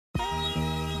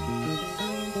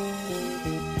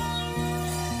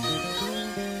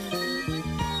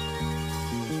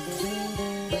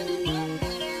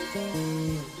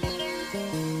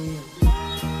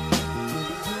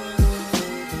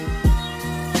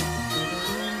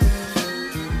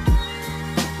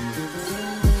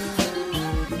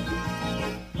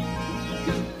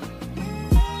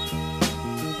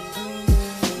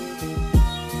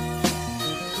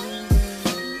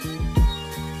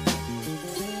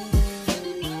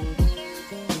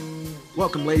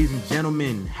Welcome, ladies and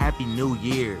gentlemen. Happy New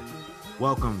Year.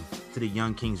 Welcome to the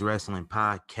Young Kings Wrestling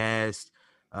Podcast.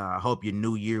 I hope your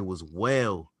new year was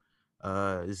well.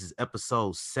 This is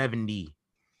episode 70.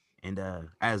 And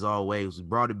as always, we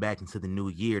brought it back into the new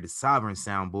year, the Sovereign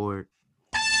Soundboard.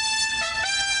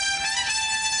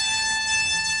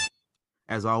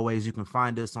 As always, you can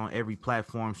find us on every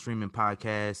platform streaming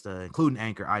podcast, including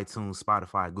Anchor, iTunes,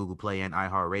 Spotify, Google Play, and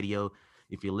iHeartRadio.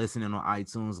 If you're listening on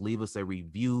iTunes, leave us a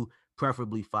review,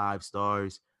 preferably 5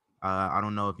 stars. I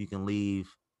don't know if you can leave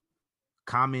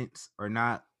comments or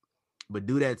not, but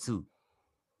do that too.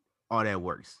 All that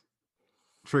works.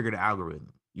 Trigger the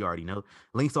algorithm. You already know.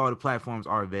 Links to all the platforms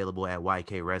are available at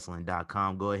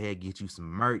ykwrestling.com. Go ahead, get you some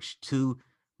merch too.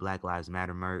 Black Lives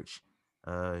Matter merch.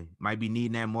 Might be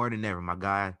needing that more than ever. My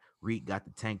guy Reek got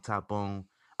the tank top on.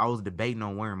 I was debating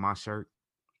on wearing my shirt,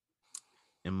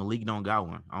 and Malik don't got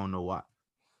one. I don't know why.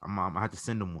 I have to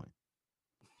send him one.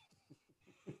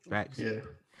 Facts. Yeah.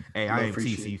 Hey, I am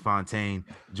TC Fontaine,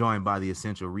 joined by the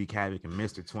essential Reek Havoc and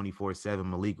Mr. 24/7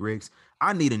 Malik Ricks.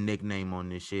 I need a nickname on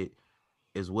this shit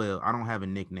as well. I don't have a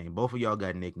nickname. Both of y'all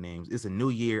got nicknames. It's a new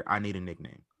year. I need a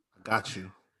nickname. I got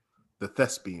you. The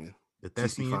Thespian. The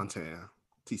Thespian? TC Fontaine.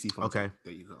 TC Fontaine. Okay.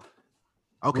 There you go.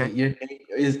 Okay. Well, your name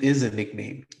is a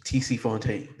nickname. TC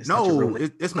Fontaine.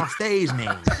 It's my stage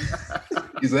name.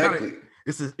 Exactly.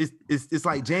 It's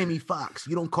like Jamie Foxx.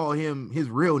 You don't call him his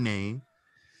real name.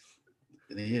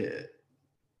 Yeah.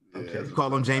 Okay. You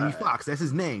call him Jamie Foxx. That's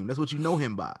his name. That's what you know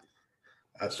him by.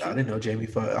 I didn't know Jamie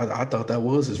Foxx. I thought that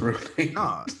was his real name.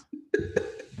 Nah.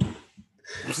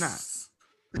 It's not.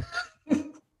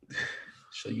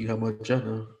 Show you how much I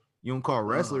know. You don't call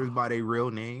wrestlers by their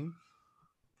real name.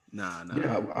 Nah.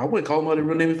 Yeah, I wouldn't call them by their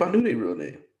real name if I knew their real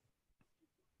name.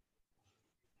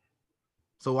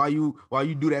 So why you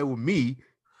do that with me,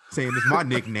 saying it's my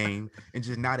nickname and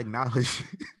just not acknowledge?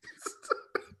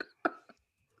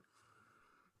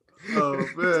 Oh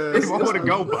man, If I want to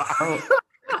go by.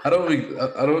 I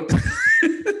don't.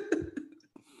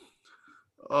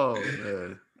 Oh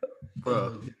man,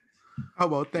 bro. How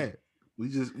about that? We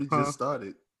just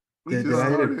started. Did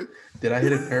I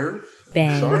hit a nerve?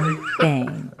 Bang, Sorry.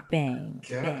 bang, bang,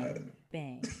 God. bang,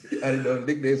 bang. I didn't know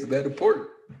nicknames are that important.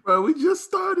 Bro, we just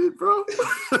started, bro.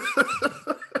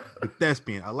 The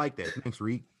Thespian. I like that. Thanks,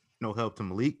 Reek. No help to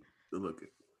Malik. Good looking.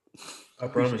 I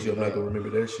promise you, I'm not gonna remember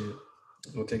that shit.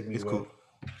 It's gonna take me It's a while. cool.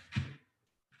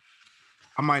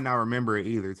 I might not remember it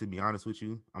either, to be honest with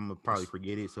you. I'm gonna probably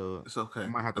forget it, so It's okay. I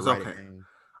might have to It's write okay. it down.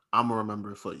 I'm gonna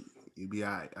remember it for you. You be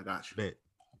all right. I got you.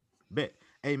 Bet.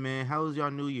 Hey man, how was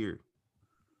y'all New Year?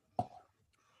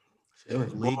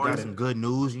 Feeling League got boring. some good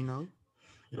news, you know.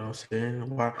 You know what I'm saying?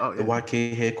 Oh, The yeah.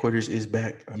 YK headquarters is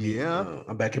back.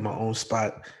 I'm back in my own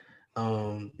spot.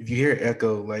 If you hear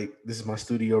echo, like this is my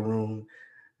studio room.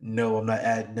 No, I'm not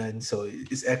adding nothing. So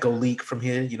it's echo leak from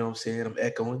here. You know what I'm saying? I'm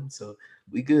echoing. So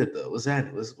we good though. What's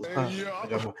happening? What's poppin'? I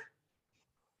got my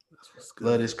That's what's good.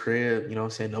 love this crib. You know what I'm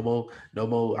saying? No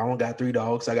more. I don't got 3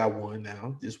 dogs. I got one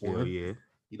now. Just one. Hell yeah.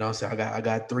 You know what I'm saying? I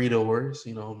got 3 doors.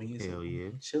 You know what I mean? Hell yeah.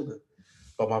 I'm chilling.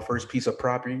 Bought my first piece of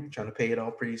property. Trying to pay it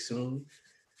off pretty soon.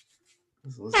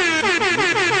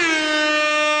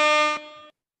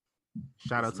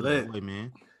 Shout out It's to lit. the boy,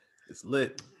 man. It's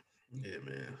lit. Yeah,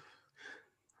 man.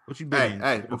 What you been?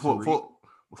 Hey, before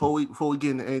we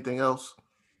get into anything else,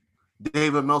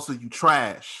 David Meltzer, you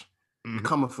trash. Mhm. We're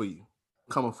coming for you.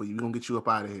 We're gonna get you up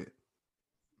out of here.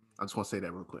 I just want to say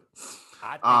that real quick.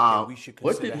 I think that we should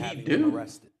what consider did he having do? him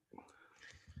arrested.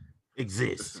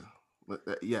 Exists.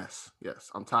 Yes.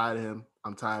 I'm tired of him.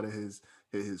 I'm tired of his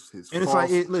And it's false-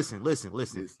 like, listen.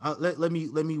 Yes. Let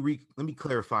me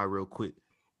clarify real quick.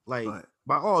 Like, Go ahead.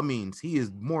 by all means, he is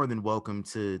more than welcome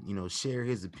to, share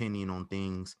his opinion on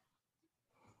things.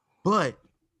 But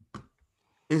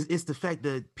it's the fact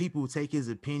that people take his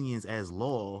opinions as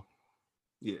law,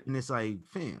 Yeah. and it's like,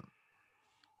 fam,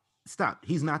 stop.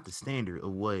 He's not the standard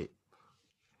of what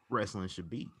wrestling should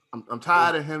be. I'm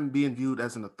tired of him being viewed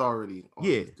as an authority. On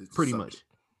Yeah, this pretty subject. much.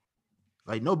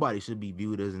 Like, nobody should be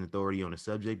viewed as an authority on the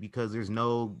subject because there's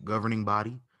no governing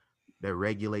body that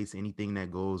regulates anything that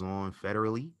goes on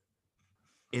federally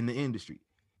in the industry.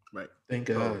 Right. Thank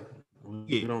God.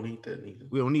 Yeah. We don't need that neither.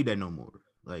 We don't need that no more.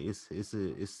 Like, it's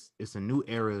a new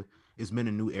era. It's been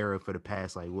a new era for the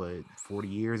past 40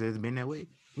 years. It's been that way.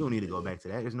 You don't need to go back to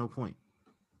that. There's no point.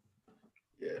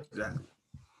 Yeah. Exactly.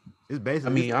 It's I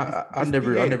basically. mean, I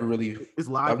never really. It's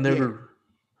live. I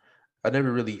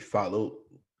never really followed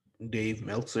Dave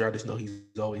Meltzer. I just know he's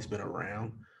always been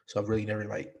around, so I've really never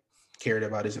cared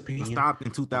about his I opinion. stopped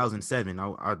in 2007.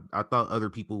 I thought other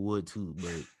people would too,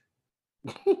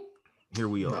 but here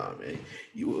we are. Nah, man.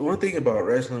 One thing about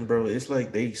wrestling, bro, it's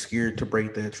like they scared to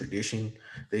break that tradition.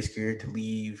 They scared to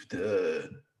leave the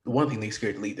one thing they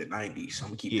scared to leave the 90s. So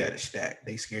I'm gonna keep that a stack.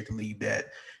 They scared to leave that.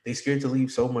 They scared to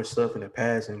leave so much stuff in the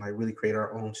past and like really create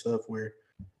our own stuff where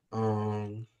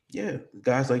yeah,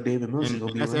 guys like David Mills And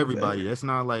gonna be that's around everybody. forever. That's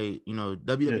not like,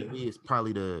 WWE is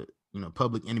probably the,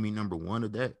 public enemy number one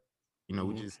of that. We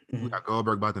got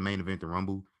Goldberg about the main event, the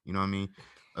Rumble. You know what I mean?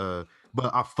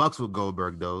 But I fucks with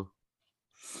Goldberg though.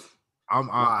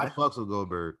 I fucks with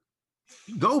Goldberg.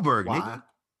 Goldberg, Why? nigga.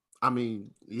 I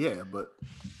mean, yeah, but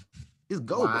It's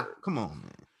Goldberg. Why? Come on,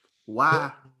 man.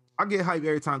 Why? I get hyped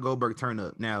every time Goldberg turn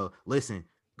up. Now, listen,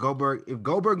 if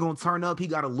Goldberg gonna turn up, he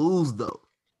gotta lose though.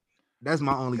 That's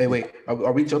my only. Hey, wait,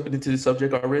 are we jumping into the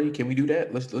subject already? Can we do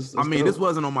that? Let's I mean, go. this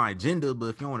wasn't on my agenda, but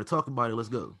if you want to talk about it, let's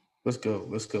go. Let's go.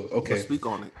 Okay. Let's speak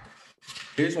on it.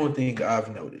 Here's one thing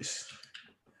I've noticed.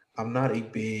 I'm not a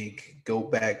big go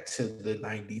back to the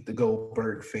 90s, the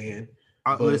Goldberg fan.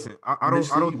 Listen, I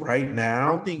don't right now.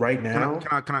 I don't think right now.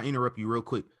 Can I interrupt you real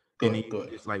quick? Go ahead.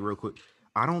 Just like real quick.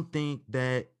 I don't think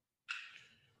that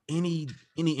any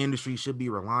industry should be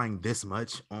relying this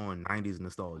much on 90s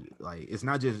nostalgia. Like, it's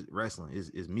not just wrestling,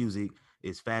 it's music,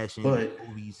 it's fashion,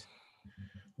 movies.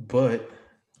 But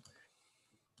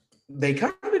they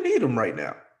kind of need them right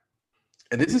now.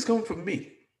 And this is coming from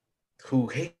me, who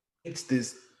hates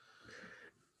this.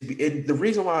 And the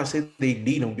reason why I say they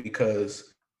need them,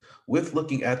 because with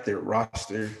looking at their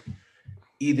roster,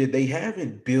 either they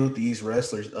haven't built these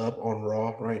wrestlers up on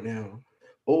Raw right now,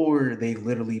 or they've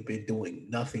literally been doing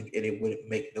nothing, and it wouldn't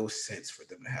make no sense for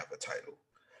them to have a title.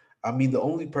 I mean, the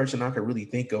only person I can really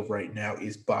think of right now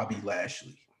is Bobby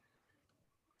Lashley.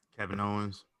 Kevin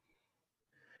Owens.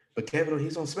 But Kevin,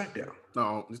 he's on SmackDown.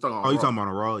 No, he's talking on Raw. Raw. You talking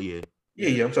about Raw? Yeah.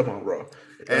 Yeah, I'm talking about Raw.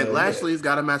 And Lashley's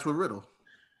got a match with Riddle.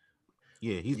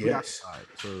 Yeah, he's preoccupied.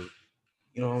 So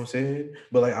you know what I'm saying?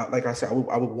 But like I said, I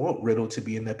would want Riddle to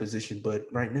be in that position, but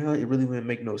right now it really wouldn't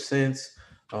make no sense.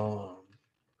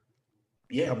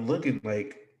 Yeah, I'm looking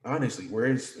like, honestly,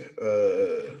 where's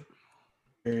what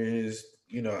is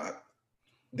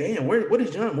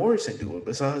John Morrison doing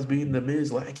besides being the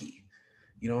Miz lackey?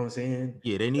 You know what I'm saying?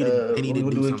 Yeah, they need to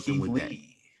do something Keith with Lee. that.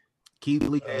 Keith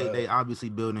Lee, they obviously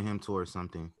building him towards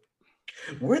something.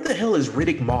 Where the hell is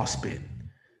Riddick Moss been?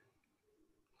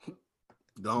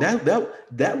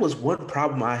 That was one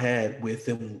problem I had with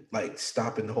them, like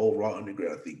stopping the whole Raw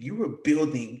Underground thing. You were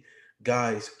building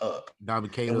guys up,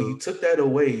 and when you took that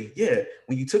away,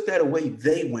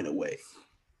 they went away.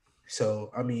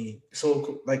 So I mean,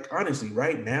 like honestly,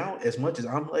 right now, as much as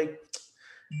I'm like,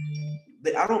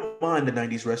 I don't mind the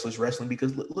 90s wrestlers wrestling,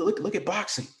 because look at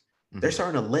boxing. Mm-hmm. They're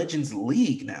starting a Legends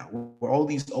League now, where all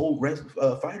these old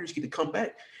fighters get to come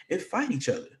back and fight each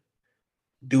other.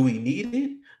 Do we need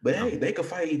it? But hey, they can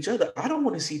fight each other. I don't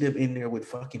want to see them in there with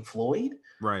fucking Floyd.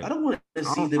 Right. I don't want to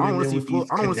see them in there with these Canelos.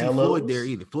 I don't want to see Floyd there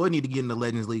either. Floyd need to get in the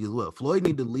Legends League as well. Floyd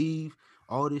need to leave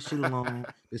all this shit alone.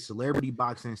 This celebrity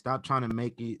boxing. Stop trying to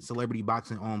make it celebrity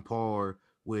boxing on par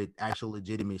with actual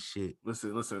legitimate shit.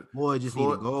 Listen. Floyd need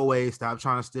to go away. Stop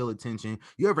trying to steal attention.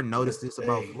 You ever notice this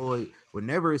about Floyd?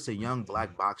 Whenever it's a young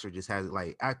black boxer, just has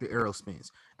like after Errol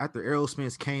Spence. After Errol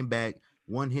Spence came back,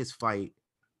 won his fight,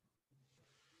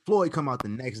 Floyd come out the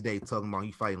next day talking about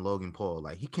he fighting Logan Paul.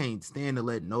 Like, he can't stand to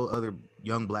let no other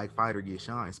young black fighter get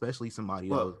shine, especially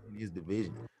somebody else in his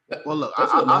division. Well, look,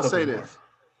 I'll say this.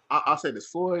 I'll say this.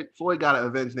 Floyd got to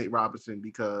avenge Nate Robinson,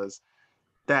 because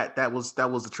that was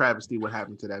a travesty what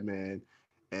happened to that man.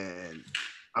 And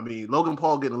I mean, Logan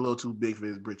Paul getting a little too big for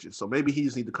his britches, so maybe he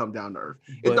just need to come down to earth.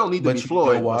 It don't need to be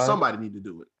Floyd, but somebody need to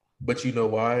do it. But you know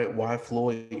why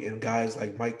Floyd and guys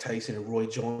like Mike Tyson and Roy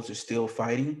Jones are still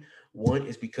fighting? One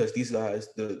is because these guys,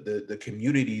 the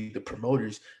community, the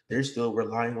promoters, they're still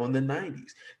relying on the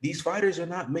 90s. These fighters they're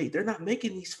not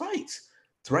making these fights.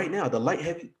 So right now, the light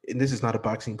heavy, and this is not a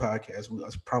boxing podcast. I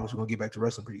promise we're gonna get back to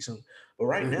wrestling pretty soon. But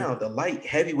right now, the light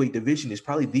heavyweight division is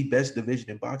probably the best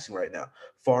division in boxing right now,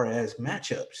 far as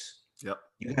matchups. Yep.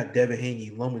 You got Devin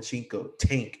Haney, Lomachenko,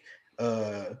 Tank,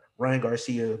 Ryan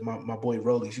Garcia, my boy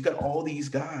Rollies. You got all these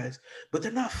guys, but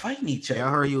they're not fighting each other. Yeah,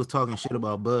 I heard you was talking shit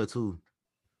about Bud too.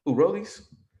 Who, Rollies?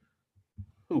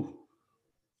 Who?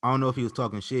 I don't know if he was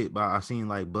talking shit, but I seen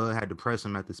like Bud had to press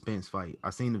him at the Spence fight.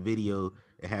 I seen the video.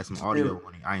 It had some audio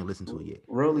on it. I ain't listened to it yet.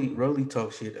 Rolly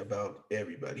talks shit about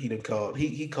everybody.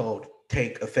 He called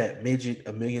Tank a fat midget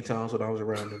a million times when I was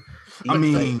around him.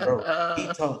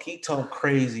 He talked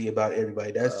crazy about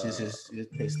everybody. That's just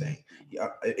his thing.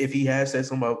 If he has said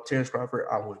something about Terrence Crawford,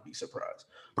 I wouldn't be surprised.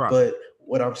 But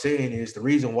what I'm saying is the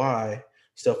reason why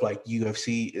stuff like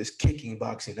UFC is kicking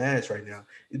boxing ass right now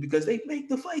is because they make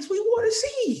the fights we want to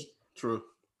see. True.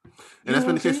 And that's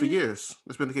been the case for years.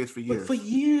 It's been the case for years. For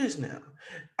years now,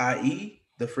 i.e.,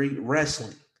 the free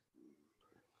wrestling.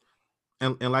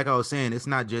 And like I was saying, it's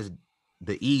not just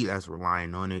the E that's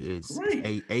relying on it. It's right.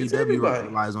 AEW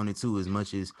relies on it too, as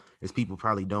much as people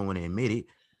probably don't want to admit it.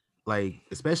 Like,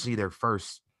 especially their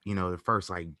first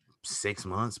like 6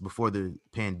 months before the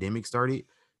pandemic started,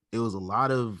 it was a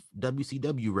lot of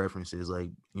WCW references.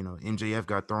 Like, MJF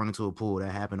got thrown into a pool.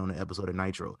 That happened on an episode of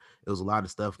Nitro. It was a lot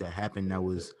of stuff that happened that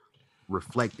was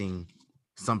reflecting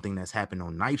something that's happened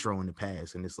on Nitro in the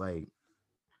past. And it's like,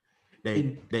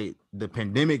 the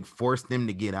pandemic forced them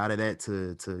to get out of that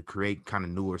to create kind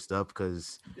of newer stuff,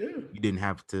 because you didn't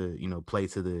have to play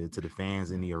to the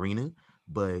fans in the arena.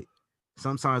 But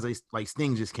sometimes they, like,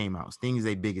 Sting just came out. Sting is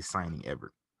their biggest signing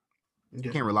ever.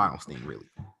 You can't rely on Sting, really.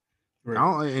 Right.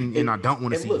 I don't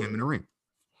want to see him in the ring.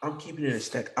 I'm keeping it a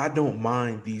stack. I don't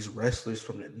mind these wrestlers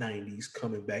from the 90s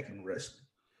coming back and wrestling.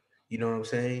 You know what I'm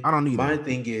saying? I don't need My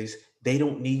thing is, they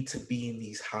don't need to be in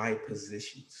these high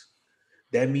positions.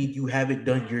 That means you haven't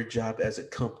done your job as a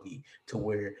company to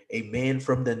where a man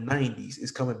from the 90s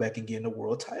is coming back and getting a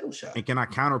world title shot. And can I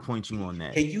counterpoint you on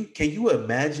that? Can you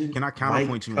imagine Mike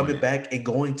coming back and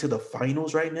going to the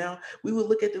finals right now? We would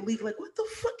look at the league like, what the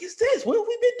fuck is this? What have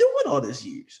we been doing all these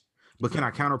years? But can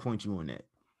I counterpoint you on that?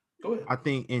 Go ahead. I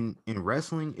think in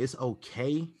wrestling, it's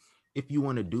okay if you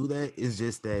want to do that. It's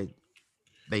just that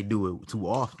they do it too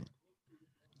often.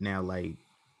 Now, like,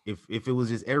 if it was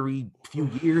just every few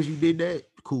years you did that,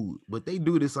 cool. But they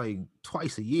do this like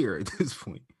twice a year at this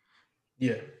point.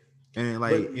 Yeah. And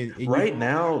like right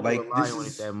now, like, this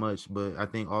is that much. But I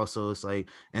think also it's like,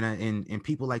 and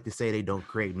people like to say they don't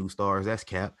create new stars. That's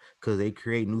cap, because they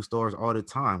create new stars all the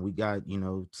time. We got,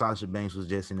 Sasha Banks was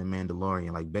just in The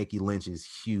Mandalorian. Like, Becky Lynch is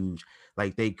huge.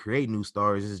 Like, they create new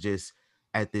stars. It's just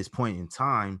at this point in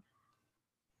time,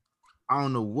 I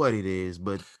don't know what it is,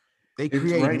 but they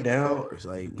create right now stars.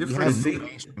 Like, we have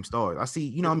mainstream stars. I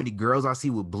see, how many girls I see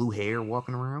with blue hair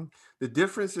walking around. The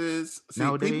difference is,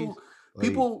 nowadays,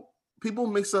 people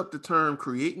mix up the term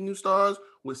creating new stars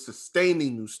with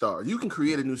sustaining new stars. You can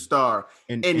create a new star,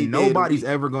 and nobody's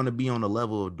ever going to be on the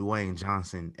level of Dwayne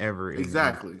Johnson ever.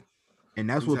 Exactly. And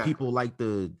that's what people like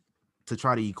to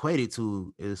try to equate it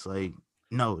to. It's like,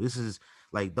 no, this is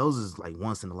like, those is like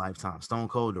once in a lifetime. Stone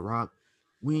Cold, The Rock.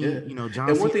 John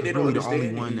Cena is really the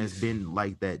only one that's been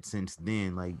like that since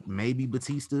then. Like, maybe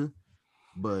Batista,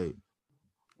 but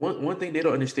one thing they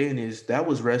don't understand is that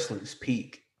was wrestling's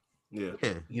peak. Yeah.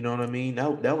 You know what I mean?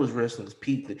 That was wrestling's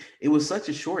peak. It was such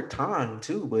a short time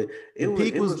too, but it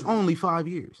was only 5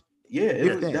 years. Yeah,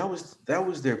 that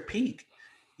was their peak.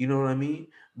 You know what I mean?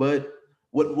 But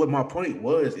what my point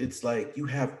was, it's like you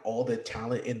have all the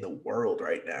talent in the world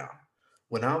right now.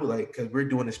 When I was like, because we're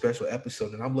doing a special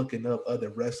episode and I'm looking up other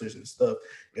wrestlers and stuff,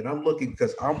 and I'm looking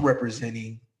because I'm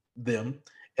representing them,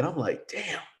 and I'm like,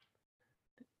 damn,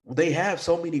 they have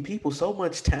so many people, so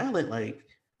much talent. Like,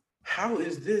 how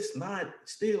is this not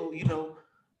still,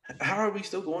 how are we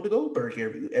still going to Goldberg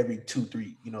every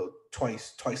 2-3,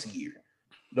 twice a year?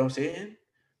 You know what I'm saying?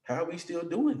 How are we still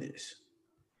doing this?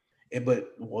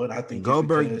 But what I think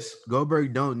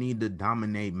Goldberg don't need to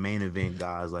dominate main event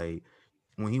guys. Like,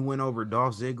 when he went over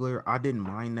Dolph Ziggler, I didn't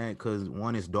mind that, because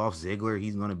one is Dolph Ziggler.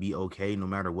 He's going to be okay no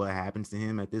matter what happens to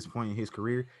him at this point in his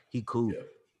career. He cool. Yeah.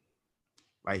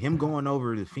 Like, him going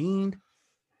over The Fiend.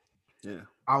 Yeah.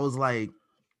 I was like,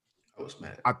 I was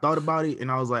mad. I thought about it, and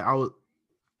I was like,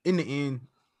 in the end,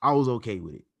 I was okay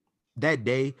with it. That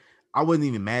day, I wasn't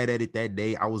even mad at it that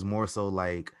day. I was more so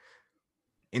like,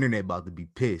 internet about to be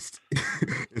pissed.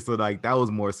 So, like, that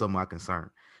was more so my concern.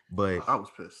 But I was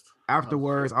pissed.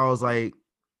 Afterwards, I was like,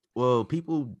 well,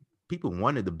 people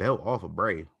wanted the belt off of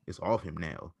Bray. It's off him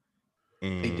now.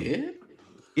 And they did?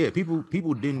 Yeah, people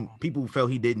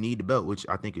felt he didn't need the belt, which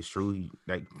I think is true.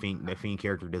 That Fiend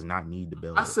character does not need the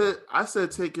belt. I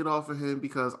said take it off of him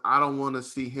because I don't want to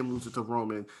see him lose it to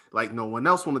Roman like no one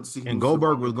else wanted to see him. And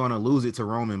Goldberg was going to lose it to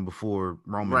Roman before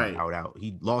Roman bowed out.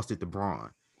 He lost it to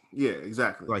Braun. Yeah,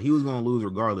 exactly. Like, he was going to lose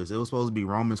regardless. It was supposed to be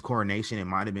Roman's coronation. It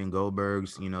might have been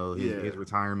Goldberg's, his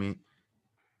retirement.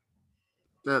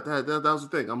 That was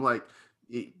the thing. I'm like,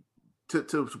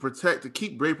 to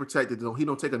keep Bray protected, he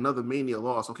don't take another Mania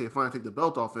loss. Okay, fine, take the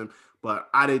belt off him, but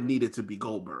I didn't need it to be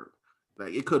Goldberg.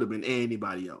 Like, it could have been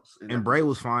anybody else. And Bray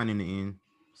was fine in the end.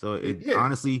 So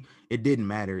honestly, it didn't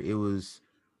matter. It was,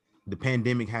 the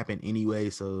pandemic happened anyway,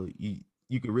 so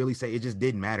you could really say it just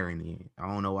didn't matter in the end. I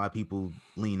don't know why people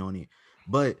lean on it.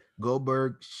 But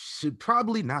Goldberg should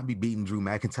probably not be beating Drew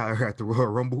McIntyre at the Royal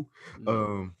Rumble.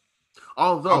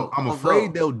 I'm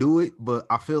afraid they'll do it, but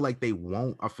I feel like they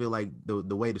won't. I feel like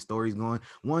the way the story's going,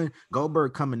 one,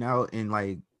 Goldberg coming out and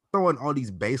like throwing all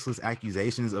these baseless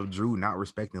accusations of Drew not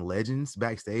respecting legends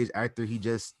backstage after he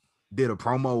just did a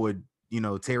promo with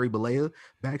Terry Bollea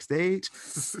backstage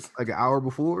like an hour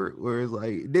before, where it's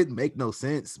like it didn't make no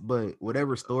sense. But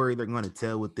whatever story they're going to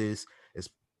tell with this is,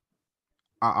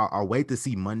 I'll wait to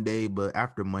see Monday. But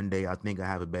after Monday, I think I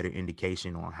have a better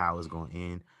indication on how it's going to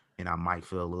end, and I might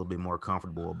feel a little bit more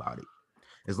comfortable about it.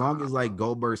 As long as like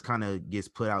Goldberg's kind of gets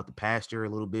put out the pasture a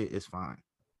little bit, it's fine.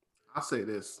 I'll say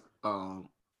this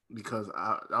because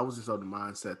I was just on the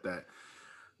mindset that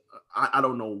I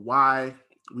don't know why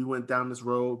we went down this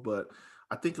road, but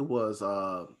I think it was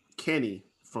Kenny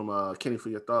from Kenny for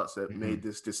Your Thoughts that made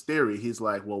this theory. He's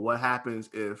like, well, what happens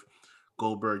if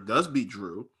Goldberg does beat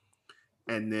Drew,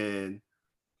 and then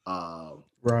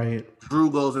Drew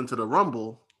goes into the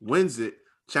Rumble, wins it,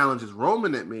 challenges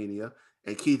Roman at Mania,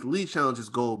 and Keith Lee challenges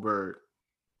Goldberg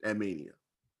at Mania.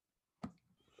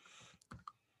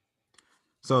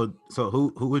 So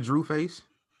who would Drew face?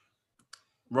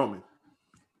 Roman.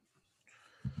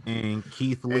 And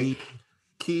Keith Lee.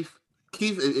 Keith,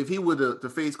 if he were to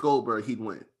face Goldberg, he'd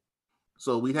win.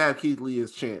 So we'd have Keith Lee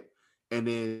as champ, and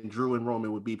then Drew and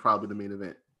Roman would be probably the main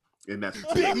event. And that's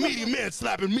big meaty man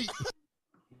slapping me.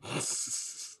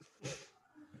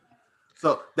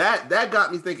 So that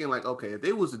got me thinking, like, okay, if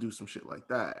they was to do some shit like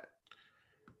that,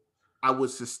 I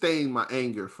would sustain my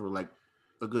anger for like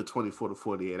a good 24 to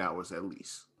 48 hours at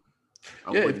least.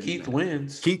 If Keith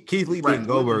wins, Keith Lee beating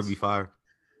Goldberg be fire.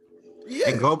 Yeah,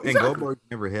 and Goldberg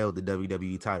never held the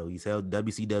WWE title. He's held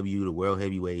WCW, the World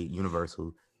Heavyweight,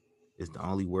 Universal. It's the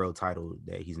only world title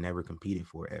that he's never competed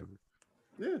for ever.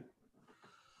 Yeah.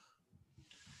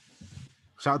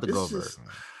 Shout out to Goldberg.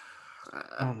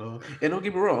 I don't know. And don't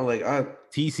get me wrong, like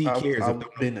TC cares.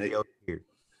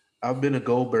 I've been a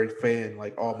Goldberg fan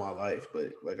like all my life,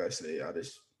 but like I say,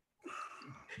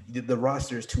 the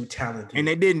roster is too talented. And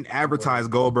they didn't advertise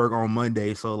Goldberg on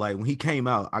Monday, so like when he came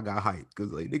out, I got hyped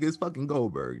because like nigga, it's fucking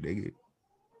Goldberg, nigga.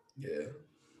 Yeah.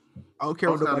 I don't care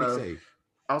what nobody say.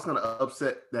 I was kind of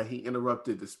upset that he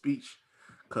interrupted the speech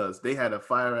because they had a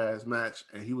fire ass match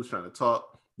and he was trying to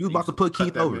talk. You was about to put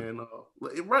Keith over,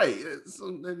 right? So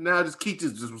now Keith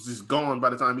was just gone by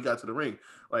the time he got to the ring.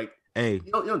 Like, hey,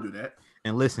 you don't do that.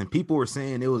 And listen, people were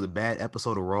saying it was a bad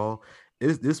episode of Raw.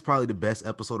 This is probably the best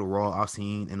episode of Raw I've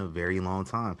seen in a very long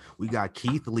time. We got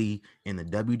Keith Lee in the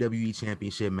WWE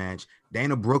Championship match.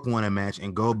 Dana Brooke won a match,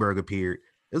 and Goldberg appeared.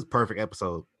 It was a perfect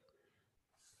episode.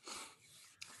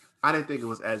 I didn't think it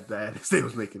was as bad as they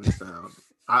was making it sound.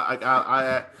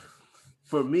 I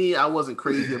for me, I wasn't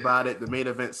crazy about it. The main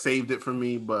event saved it for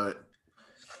me, but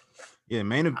yeah,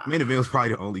 main event was probably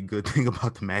the only good thing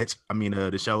about the match. I mean,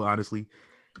 the show, honestly.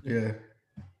 Yeah.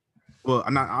 Well,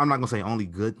 I'm not gonna say only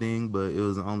good thing, but it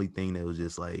was the only thing that was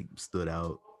just like stood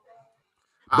out.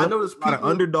 But I noticed a lot of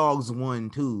underdogs won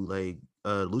too. Like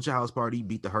Lucha House Party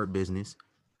beat the Hurt Business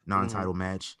non-title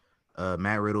match.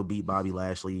 Matt Riddle beat Bobby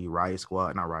Lashley. Dana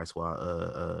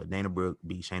Brooke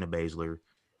beat Shayna Baszler,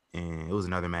 and it was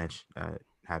another match that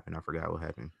happened. I forgot what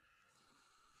happened,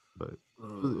 but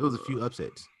it was a few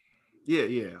upsets. Yeah.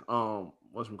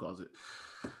 Whatchamacallit?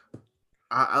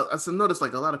 I noticed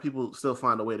like a lot of people still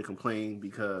find a way to complain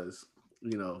because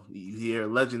you hear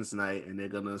Legends Night and they're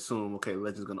gonna assume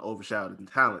Legends gonna overshadow the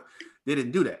talent. They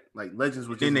didn't do that. Like Legends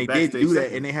was just and they did do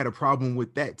that, and they had a problem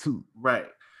with that too. Right.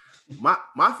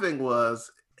 My thing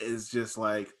is just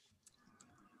like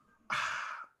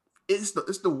it's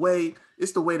the way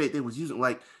that they was using.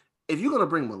 Like if you're gonna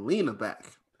bring Melina back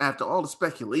after all the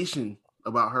speculation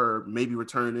about her maybe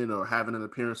returning or having an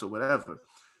appearance or whatever.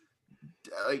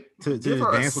 Like to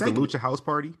dance with the Lucha House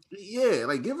Party, yeah.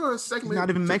 Like give her a segment, not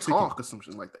even to Mexican. Talk or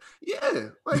something like that. Yeah,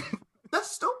 like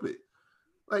that's stupid.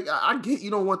 Like I get you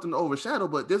don't want them to overshadow,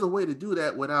 but there's a way to do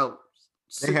that without.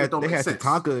 They had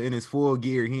Tatanka in his full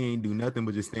gear. He ain't do nothing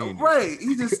but just stand there. Right,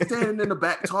 he's just standing in the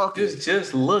back talking,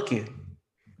 just looking.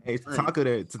 Hey,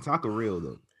 Tatanka real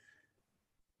though.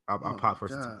 I'll pop for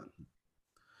Tatanka.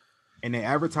 And they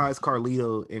advertised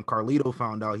Carlito, and Carlito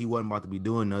found out he wasn't about to be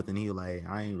doing nothing. He was like,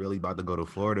 I ain't really about to go to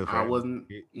Florida. I wasn't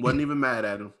even mad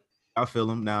at him. I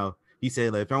feel him now. He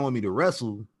said, like, if I want me to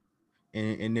wrestle,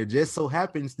 and there just so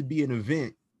happens to be an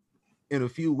event in a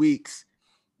few weeks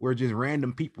where just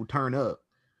random people turn up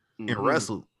and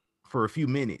wrestle for a few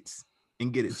minutes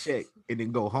and get a check and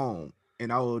then go home.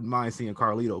 And I wouldn't mind seeing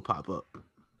Carlito pop up.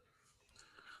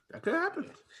 That could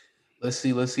happen. Let's see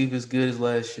if it's good as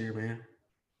last year, man.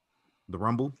 The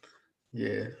Rumble?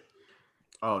 Yeah.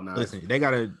 Oh, nice. Listen, they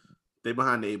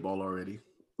behind the 8 ball already.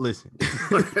 Listen,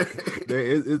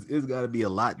 it's got to be a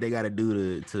lot they got to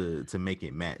do to make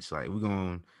it match. Like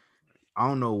I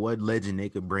don't know what legend they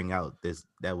could bring out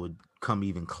that would come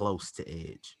even close to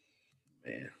Edge.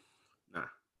 Man, nah,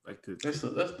 like that's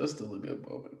still a good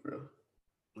moment, bro.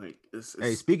 Like,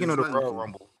 hey, speaking of the Royal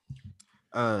Rumble,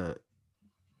 I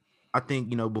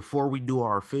think before we do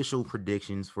our official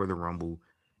predictions for the Rumble,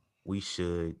 we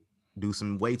should do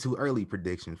some way too early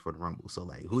predictions for the Rumble. So,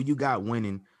 like, who you got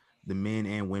winning the men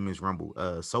and women's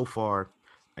Rumble? So far,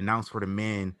 announced for the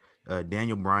men,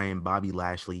 Daniel Bryan, Bobby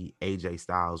Lashley, AJ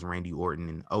Styles, Randy Orton,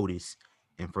 and Otis.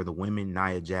 And for the women,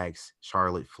 Nia Jax,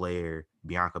 Charlotte Flair,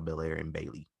 Bianca Belair, and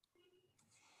Bayley.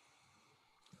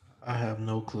 I have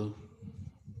no clue.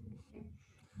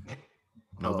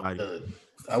 Nobody.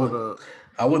 I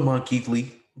wouldn't mind Keith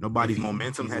Lee. Nobody's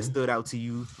momentum has stood out to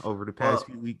you over the past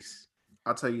few weeks.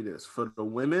 I'll tell you this: for the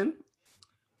women,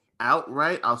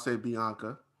 outright, I'll say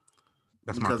Bianca.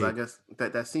 That's because I guess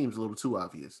that seems a little too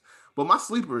obvious. But my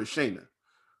sleeper is Shayna,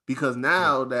 because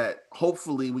now that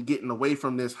hopefully we're getting away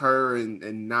from this her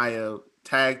and Nia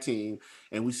tag team,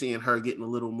 and we're seeing her getting a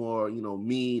little more,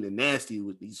 mean and nasty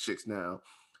with these chicks now.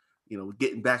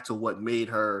 Getting back to what made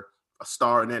her a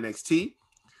star in NXT.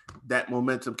 That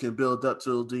momentum can build up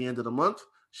till the end of the month.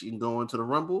 She can go into the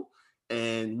Rumble,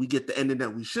 and we get the ending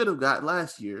that we should have got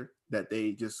last year that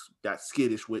they just got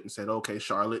skittish with and said, okay,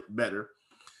 Charlotte, better.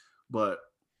 But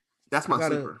that's my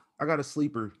sleeper. I got a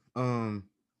sleeper. I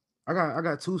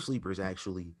got two sleepers,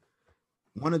 actually.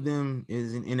 One of them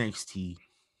is in NXT.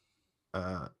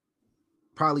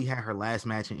 Probably had her last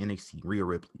match in NXT, Rhea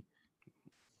Ripley.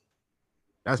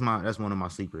 That's one of my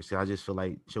sleepers. So I just feel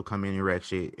like she'll come in and wreck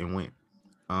shit and win.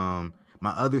 My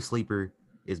other sleeper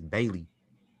is Bayley,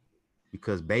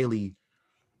 because Bayley,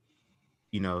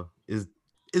 is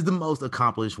the most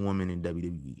accomplished woman in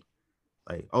WWE,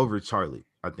 like over Charlotte,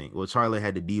 I think. Well, Charlotte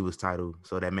had the Divas title,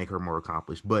 so that make her more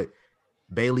accomplished. But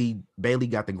Bayley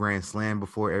got the Grand Slam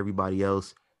before everybody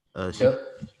else. She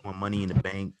won Money in the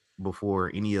Bank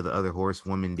before any of the other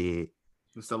horsewomen did.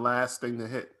 It's the last thing to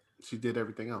hit. She did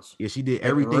everything else. Yeah, she did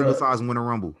everything besides win a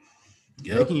Rumble.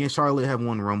 Yep. Becky and Charlotte have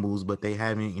won Rumbles, but they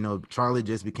haven't. Charlotte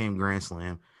just became Grand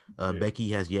Slam.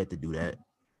 Becky has yet to do that.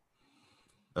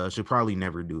 She'll probably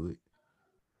never do it.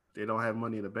 They don't have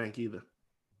Money in the Bank either.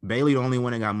 Bayley, the only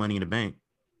one that got Money in the Bank.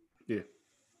 Yeah.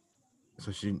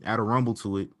 So she add a Rumble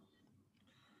to it.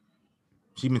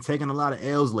 She's been taking a lot of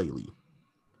L's lately.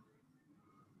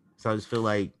 So I just feel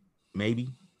like maybe.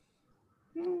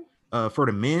 For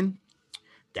the men,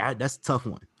 that's a tough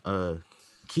one.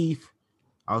 Keith,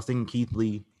 I was thinking Keith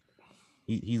Lee.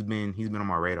 He's been on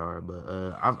my radar, but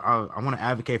I want to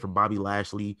advocate for Bobby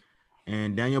Lashley.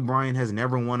 And Daniel Bryan has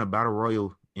never won a battle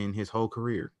royal in his whole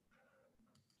career.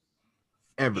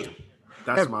 Ever.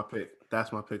 That's my pick.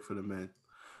 That's my pick for the men.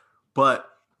 But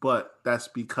that's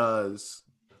because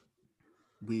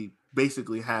we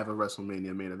basically have a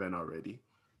WrestleMania main event already.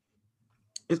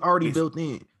 It's already built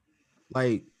in.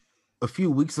 Like a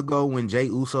few weeks ago when Jey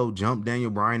Uso jumped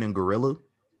Daniel Bryan and Gorilla,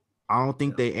 I don't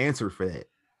think they answered for that.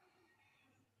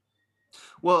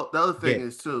 Well, the other thing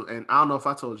is too, and I don't know if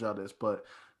I told y'all this, but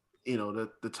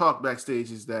the talk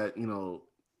backstage is that,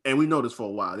 and we know this for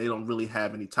a while, they don't really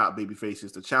have any top baby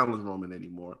faces to challenge Roman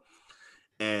anymore.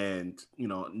 And,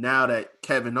 now that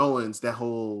Kevin Owens, that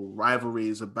whole rivalry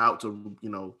is about to,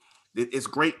 it's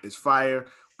great, it's fire,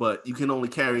 but you can only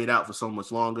carry it out for so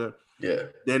much longer. Yeah.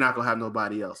 They're not going to have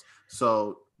nobody else.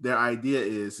 So their idea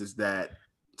is that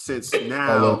since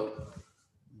now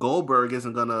Goldberg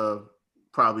isn't going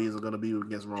to be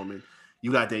against Roman,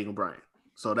 you got Daniel Bryan.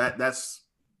 So that's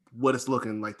what it's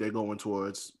looking like they're going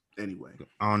towards anyway.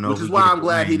 I don't know. Which is why I'm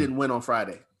glad he didn't win on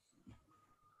Friday.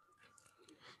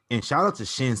 And shout out to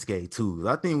Shinsuke too.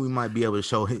 I think we might be able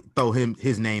to throw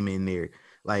his name in there.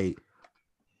 Like,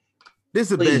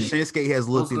 this is the best Shinsuke has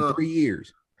looked in 3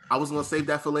 years. I was gonna save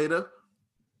that for later,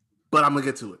 but I'm gonna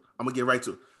get to it. I'm gonna get right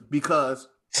to it because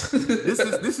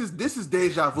this is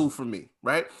deja vu for me,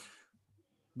 right?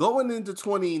 Going into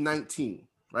 2019,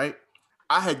 right?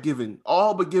 I had given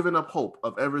up hope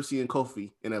of ever seeing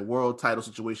Kofi in a world title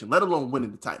situation, let alone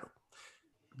winning the title.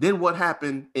 Then what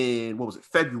happened in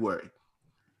February?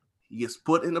 He gets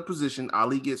put in a position.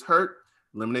 Ali gets hurt.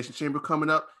 Elimination Chamber coming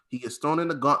up. He gets thrown in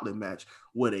the gauntlet match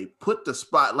where they put the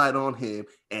spotlight on him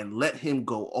and let him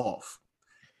go off.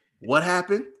 What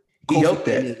happened? He helped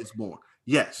that. Is born.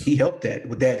 Yes. He helped that.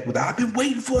 With that. I've been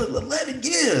waiting for 11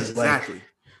 years. Exactly.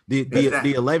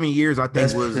 The 11 years I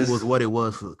think was what it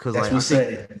was, because that's what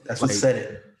said it. That's what said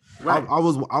it. Right. I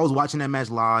was watching that match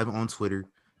live on Twitter,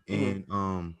 and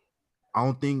I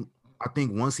don't think I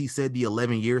think once he said the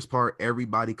 11 years part,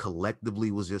 everybody collectively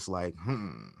was just like,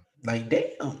 like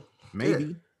damn, maybe.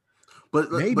 Yeah.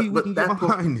 But maybe we can get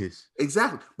behind this.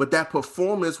 Exactly. But that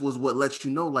performance was what lets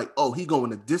you know, like, oh, he going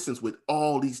the distance with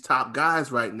all these top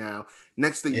guys right now.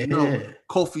 Next thing you know,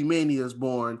 Kofi Mania is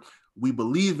born. We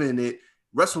believe in it.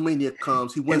 WrestleMania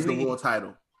comes. He wins the world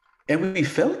title. And we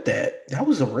felt that. That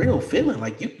was a real feeling.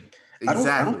 Like you, exactly.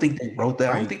 I don't think they wrote that.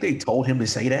 Right. I don't think they told him to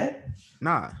say that.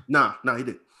 Nah, he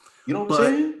didn't. You know what I'm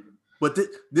saying? But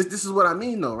this is what I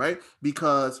mean, though, right?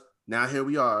 Because now here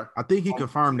we are. I think he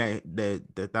confirmed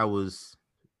that was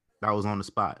on the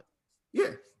spot.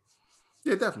 Yeah,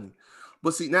 definitely.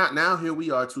 But see, now here we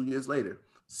are 2 years later.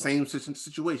 Same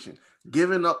situation.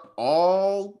 Giving up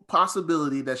all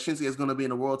possibility that Shinsuke is going to be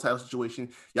in a world title situation.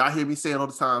 Y'all hear me say it all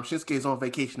the time. Shinsuke is on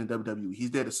vacation in WWE. He's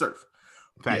there to surf.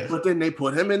 Fact. But then they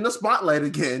put him in the spotlight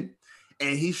again,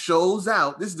 and he shows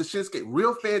out. This is the Shinsuke.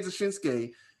 Real fans of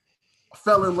Shinsuke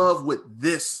fell in love with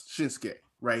this Shinsuke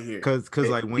right here. Because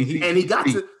like when he got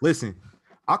to listen,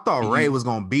 I thought Ray was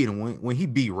gonna beat him. When he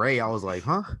beat Ray, I was like,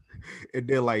 huh? And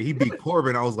then like he beat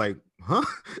Corbin, I was like, huh?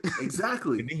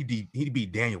 Exactly. And then he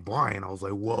beat Daniel Bryan. I was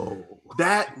like, whoa.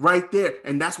 That right there.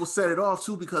 And that's what set it off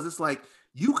too, because it's like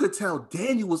you could tell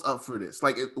Daniel was up for this.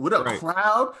 Like with a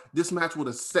crowd, this match would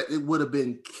have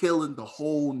been killing the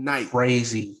whole night.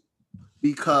 Crazy.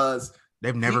 Because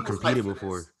they've never competed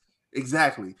before.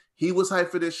 Exactly. He was hyped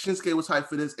for this. Shinsuke was hyped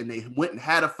for this, and they went and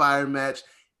had a fire match.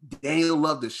 Daniel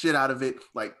loved the shit out of it.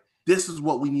 Like, this is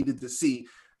what we needed to see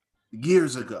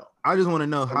years ago. I just want to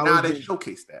know how they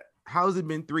showcased that. How has it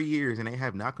been 3 years and they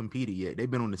have not competed yet?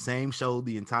 They've been on the same show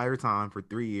the entire time for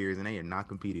 3 years and they have not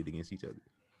competed against each other.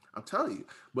 I'm telling you.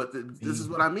 But this is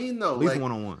what I mean, though. At least like,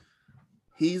 one-on-one.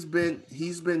 He's been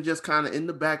just kind of in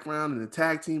the background in the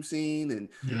tag team scene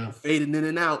and fading in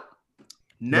and out.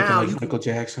 Now like Michael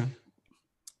Jackson.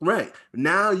 Right.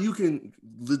 Now you can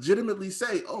legitimately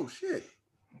say, oh, shit,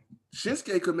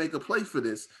 Shinsuke could make a play for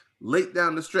this late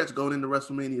down the stretch going into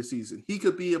WrestleMania season. He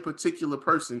could be a particular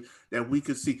person that we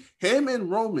could see. Him and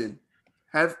Roman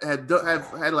have had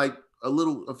like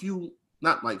a few,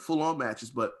 not like full-on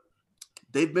matches, but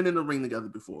they've been in the ring together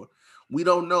before. We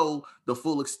don't know the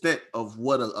full extent of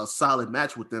what a solid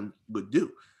match with them would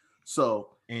do. So,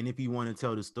 and if you want to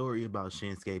tell the story about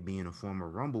Shinsuke being a former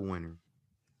Rumble winner,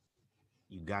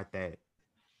 you got that.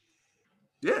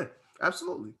 Yeah,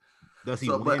 absolutely. Does he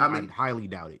win? But, I highly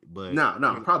doubt it. But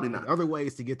no, probably not. Other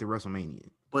ways to get to WrestleMania.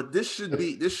 But this should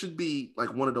be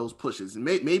like one of those pushes. And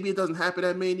maybe it doesn't happen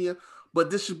at Mania, but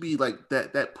this should be like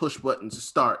that push button to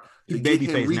start. He's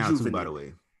babyface now too, by the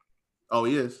way. Oh,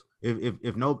 he is.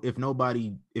 If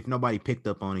nobody picked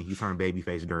up on it, he turned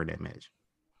babyface during that match.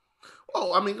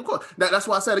 Oh, I mean, of course. That's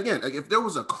why I said again, like if there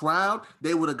was a crowd,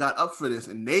 they would have got up for this,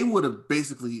 and they would have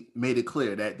basically made it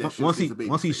clear that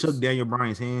once he shook Daniel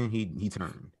Bryan's hand, he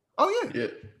turned. Oh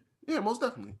yeah, most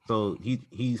definitely. So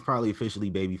he's probably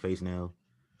officially babyface now,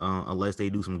 unless they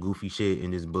do some goofy shit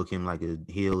and just book him like a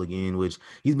heel again. Which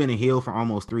he's been a heel for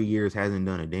almost 3 years, hasn't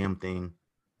done a damn thing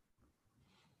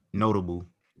notable.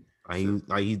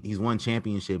 He's won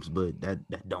championships, but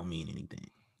that don't mean anything.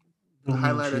 The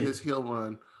highlight of his heel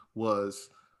run was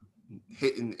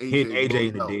hitting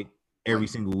AJ in the dick every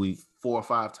single week, 4 or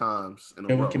 5 times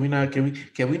in a row. Can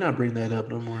we not bring that up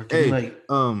no more?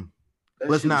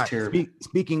 Let's not.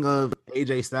 Speaking of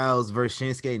AJ Styles versus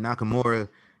Shinsuke Nakamura,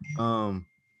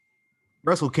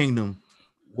 Wrestle Kingdom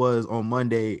was on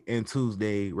Monday and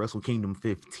Tuesday. Wrestle Kingdom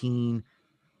 15.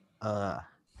 I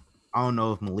don't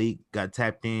know if Malik got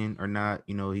tapped in or not.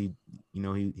 He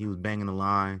was banging the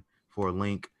line for a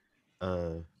link.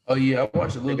 Oh yeah, I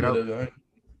watched a little bit of it.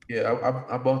 Yeah,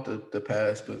 I bought the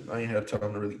pass, but I didn't have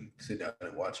time to really sit down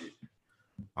and watch it.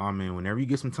 Oh man, whenever you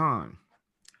get some time.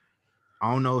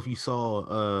 I don't know if you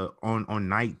saw on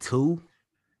night 2,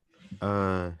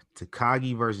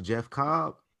 Takagi versus Jeff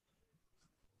Cobb.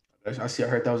 I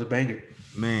heard that was a banger.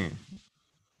 Man,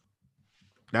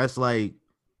 that's like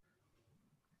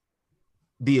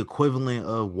the equivalent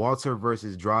of Walter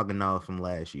versus Dragunov from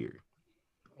last year.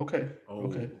 Okay.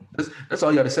 Okay. That's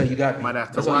all you got to say. You got might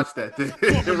have to watch that thing.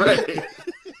 Right.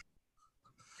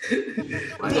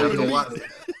 Might have to watch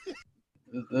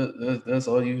it. That's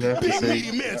all you have to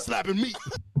say. Man slapping me.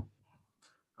 I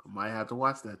might have to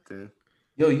watch that then.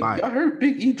 Yo, y'all heard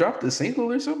Big E dropped a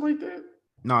single or something like that?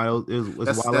 No, it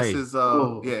was Wale. That's his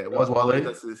Wale.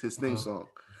 That's his theme song.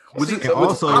 Which I'm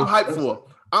hyped for.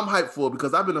 I'm hyped for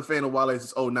because I've been a fan of Wale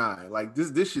since 2009. Like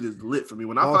this shit is lit for me.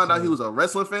 When I found out he was a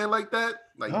wrestling fan like that,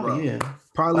 like bro, yeah,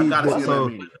 probably.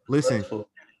 Also, listen, for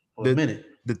a minute.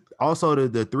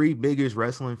 The 3 biggest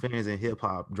wrestling fans in hip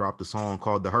hop dropped a song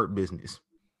called "The Hurt Business."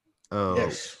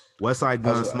 Yes. Westside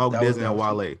Gun, Smoke Disney, and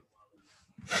Wale.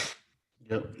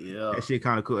 Yep. Yeah. That shit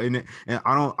kind of cool. And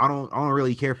I don't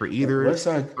really care for either.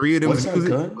 Westside, Three of them Westside music,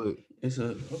 Gun but is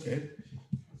a okay.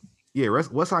 yeah,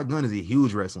 Westside Gun is a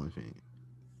huge wrestling fan.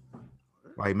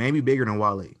 Like maybe bigger than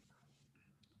Wale.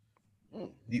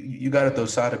 You got to throw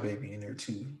Sada Baby in there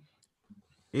too.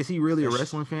 Is he really a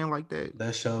wrestling fan like that?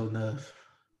 That's sure enough.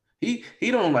 He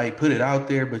don't like put it out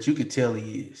there, but you could tell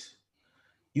he is.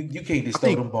 You can't just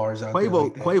throw them bars out there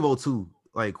like that. Quavo too.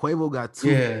 Like Quavo got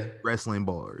two wrestling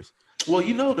bars. Well,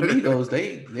 you know the Migos,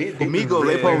 they Migos,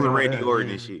 they pose with Randy Orton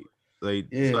and shit. Like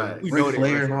Ric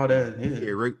Flair and all that.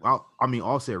 Yeah,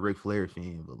 Offset Ric Flair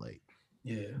fan, but like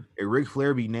and Ric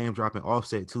Flair be name dropping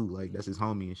Offset too. Like that's his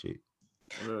homie and shit.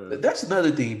 That's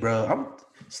another thing, bro.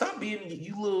 Stop being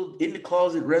you little in the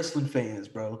closet wrestling fans,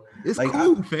 bro. It's like,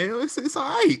 cool, fam. It's all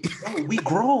right. Bro,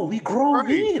 we grown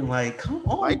men. Like, come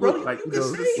on, like, bro.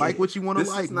 Like what you want to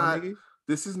like, nigga.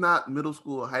 This is not middle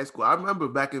school or high school. I remember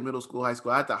back in middle school, high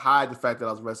school, I had to hide the fact that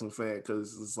I was a wrestling fan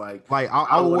because it's like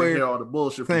I would wear all the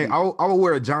bullshit. I would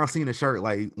wear a John Cena shirt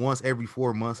like once every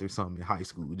 4 months or something in high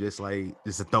school, just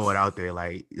to throw it out there.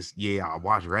 Like, I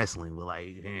watch wrestling, but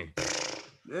like,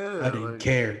 I didn't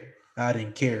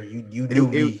care. You knew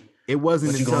me. It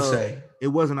wasn't what you gonna say. It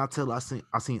wasn't until I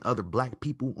seen other black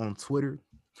people on Twitter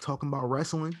talking about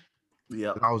wrestling.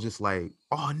 Yeah, I was just like,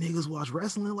 oh, niggas watch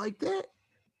wrestling like that.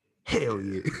 Hell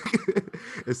yeah!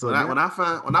 And so when I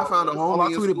found a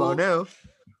homie in school, now.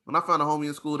 When I found a homie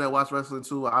in school that watched wrestling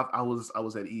too, I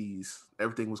was at ease.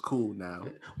 Everything was cool now.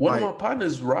 One of my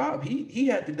partners, Rob, he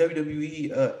had the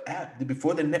WWE app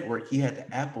before the network. He had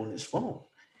the app on his phone,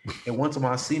 and one time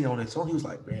I seen it on his phone, he was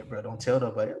like, "Man, bro, don't tell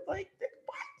nobody." I'm like,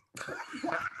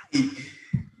 why?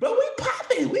 Bro, we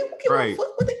popping. We don't give a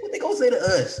fuck what they gonna say to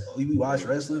us. Oh, we watch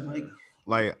wrestling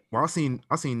like I seen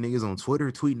niggas on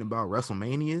Twitter tweeting about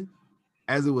WrestleMania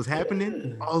as it was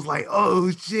happening. I was like, oh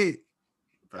shit.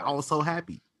 I was so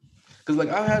happy. Cause like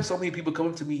I have so many people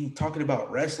coming to me talking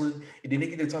about wrestling, and then they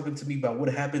get to talking to me about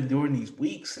what happened during these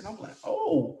weeks, and I'm like,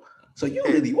 oh, so you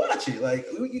really watch it? Like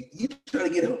you try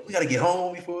to get home. We gotta get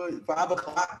home before 5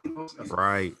 o'clock. You know what I'm saying?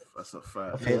 Right. That's a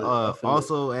fact. Hey,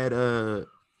 also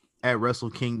at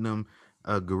Wrestle Kingdom,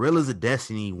 Gorillas of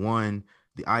Destiny won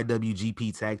the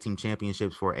IWGP Tag Team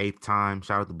Championships for 8th time.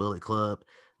 Shout out to Bullet Club.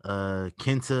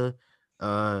 Kenta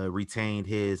retained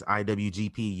his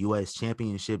IWGP US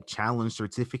Championship Challenge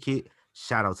certificate.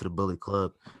 Shout out to the Bullet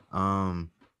Club.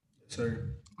 Sir.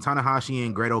 Tanahashi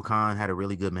and Great Khan had a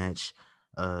really good match.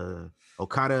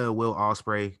 Okada and Will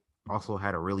Ospreay also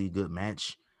had a really good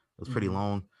match. It was pretty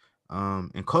long.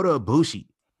 And Kota Ibushi,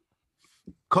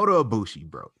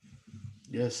 bro.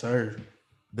 Yes, sir.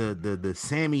 The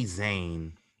Sami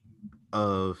Zayn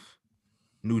of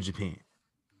New Japan.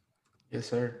 Yes,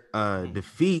 sir.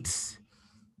 Defeats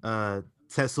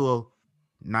Tetsuo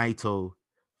Naito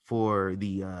for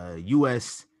the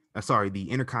the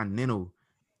Intercontinental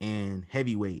and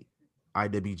Heavyweight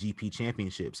IWGP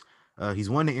Championships. He's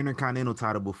won the Intercontinental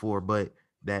title before, but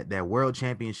that World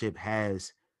Championship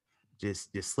has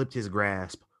just slipped his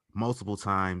grasp multiple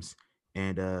times,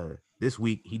 and this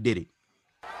week he did it.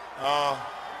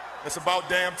 It's about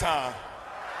damn time.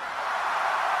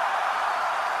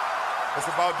 It's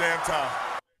about damn time.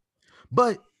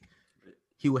 But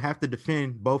he will have to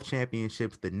defend both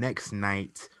championships the next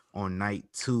night on night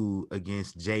 2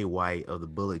 against Jay White of the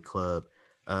Bullet Club,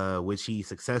 which he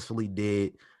successfully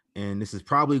did. And this is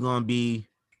probably going to be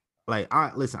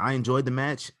I enjoyed the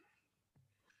match.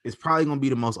 It's probably going to be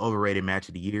the most overrated match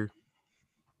of the year.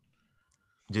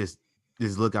 Just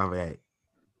look out for that.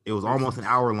 It was almost an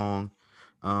hour long.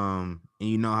 And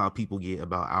you know how people get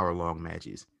about hour-long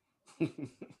matches.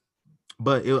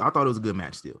 But I thought it was a good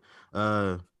match still.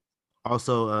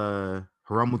 Also,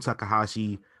 Hiromu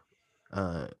Takahashi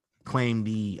claimed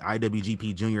the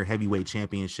IWGP Junior Heavyweight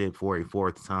Championship for a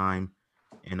 4th time.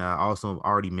 And I also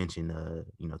already mentioned,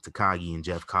 Takagi and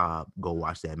Jeff Cobb. Go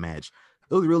watch that match.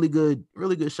 It was a really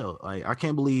good show. Like, I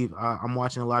can't believe I'm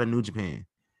watching a lot of New Japan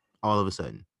all of a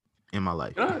sudden in my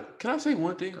life. Can I say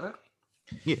one thing?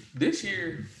 Yeah. This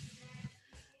year,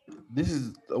 this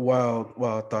is a wild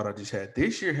thought I just had.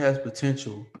 This year has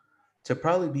potential to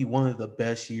probably be one of the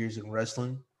best years in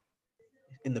wrestling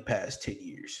in the past 10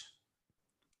 years.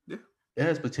 Yeah. It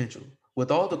has potential.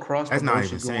 With all the cross That's not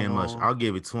even saying much. I'll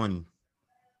give it 20.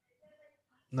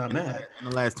 Not mad.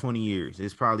 In the last 20 years,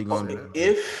 it's probably going to be.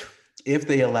 If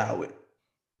they allow it.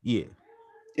 Yeah.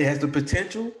 It has the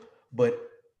potential, but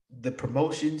the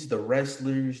promotions, the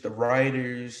wrestlers, the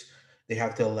writers, they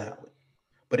have to allow it.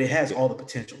 But it has all the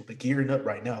potential. The gearing up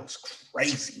right now is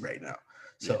crazy right now.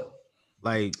 So,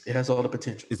 like, it has all the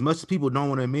potential. As much as people don't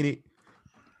want to admit it,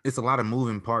 it's a lot of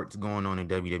moving parts going on in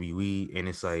WWE, and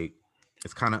it's like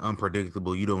it's kind of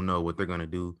unpredictable. You don't know what they're gonna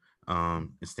do.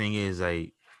 This thing is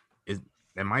like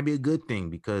that might be a good thing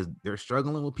because they're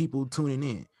struggling with people tuning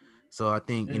in. So I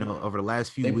think over the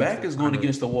last few their weeks, back is going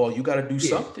against the wall. You got to do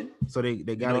something. So they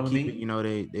got to keep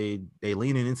it. They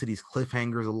leaning into these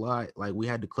cliffhangers a lot. Like we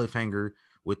had the cliffhanger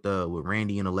with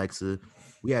Randy and Alexa.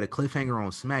 We had a cliffhanger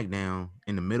on SmackDown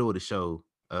in the middle of the show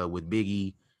with Big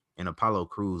E and Apollo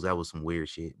Crews. That was some weird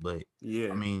shit. But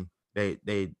I mean, I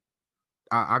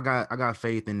got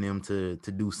faith in them to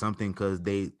do something because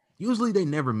they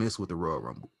never miss with the Royal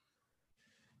Rumble.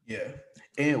 Yeah,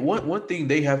 and one thing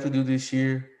they have to do this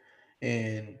year,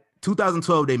 and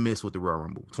 2012 they missed with the Royal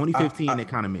Rumble. 2015 they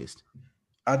kind of missed.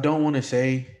 I don't want to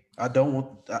say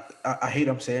I hate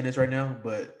I'm saying this right now,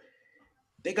 but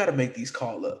they got to make these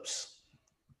call ups.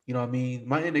 You know what I mean?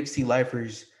 My NXT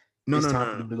lifers. No.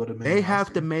 To go to they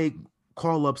have to make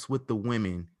call ups with the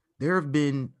women. There have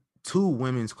been 2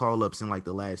 women's call ups in like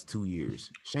the last 2 years.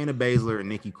 Shayna Baszler and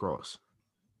Nikki Cross.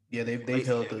 Yeah, they've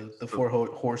held the 4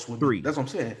 horsewomen. 3. That's what I'm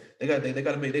saying. They got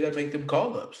to make them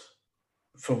call ups.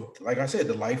 From like I said,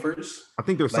 the lifers. I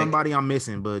think there's somebody I'm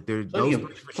missing, but there's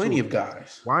plenty of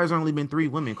guys. Why has there only been 3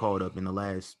 women called up in the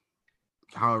last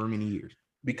however many years?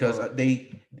 Because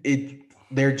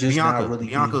they're just not really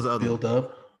Bianca's built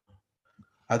up.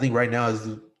 I think right now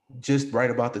is just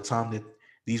right about the time that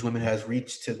these women has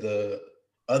reached to the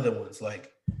other ones.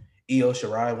 Like Io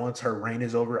Shirai, once her reign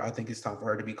is over, I think it's time for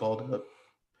her to be called up.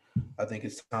 I think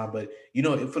it's time, but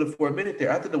for a minute there,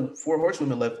 after the 4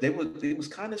 horsewomen left, it was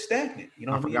kind of stagnant. You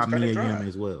know what I mean? I forgot Mia Yim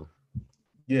as well.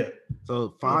 Yeah.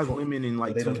 So 5 women in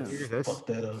like 2 years. That's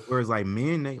that up. Whereas like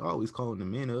men, they always calling the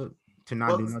men up to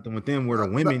not do nothing with them. Where the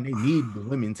women, they need the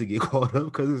women to get called up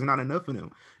because there's not enough of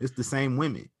them. It's the same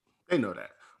women. They know that.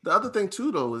 The other thing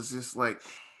too, though, is just like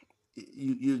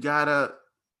you gotta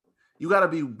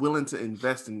be willing to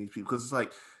invest in these people because it's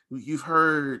like you've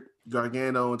heard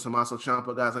Gargano and Tommaso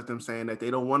Ciampa, guys like them saying that they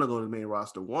don't want to go to the main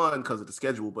roster, 1, because of the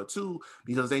schedule, but 2,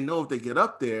 because they know if they get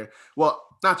up there, well,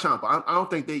 not Ciampa. I don't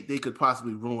think they could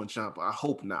possibly ruin Ciampa. I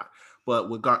hope not. But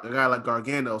with a guy like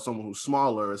Gargano, someone who's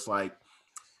smaller, it's like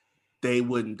they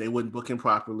wouldn't book him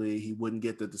properly. He wouldn't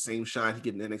get the same shine he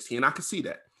get in NXT, and I could see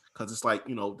that because it's like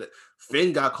that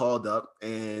Finn got called up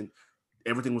and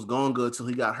everything was going good till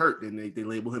he got hurt, and they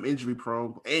label him injury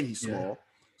prone, and he's small. Yeah.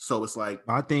 So it's like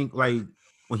I think like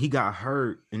when he got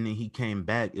hurt and then he came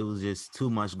back, it was just too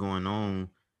much going on.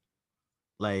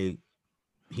 Like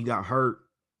he got hurt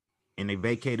and they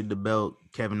vacated the belt.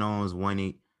 Kevin Owens won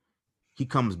it. He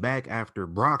comes back after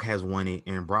Brock has won it,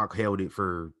 and Brock held it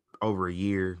for over a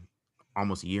year,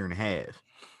 almost a year and a half.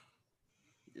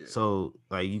 Yeah. So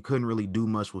like you couldn't really do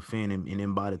much with Finn, and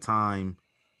then by the time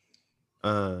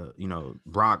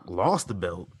Brock lost the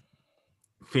belt,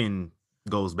 Finn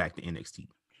goes back to NXT.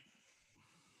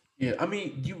 Yeah, I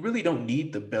mean, you really don't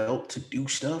need the belt to do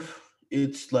stuff.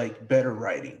 It's like better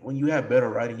writing. When you have better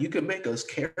writing, you can make us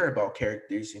care about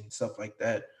characters and stuff like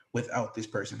that without this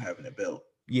person having a belt.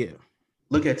 Yeah.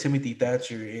 Look at Timothy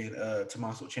Thatcher and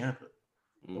Tommaso Ciampa.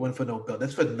 It went for no belt.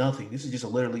 That's for nothing. This is just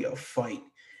literally a fight.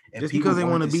 And just because they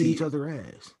want to beat each other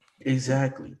ass.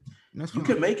 Exactly. You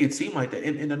can make it seem like that.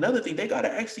 And another thing, they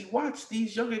gotta actually watch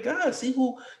these younger guys. See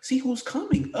who's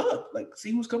coming up. Like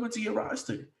see who's coming to your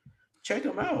roster. Check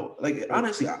them out. Like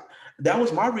honestly, that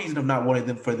was my reason of not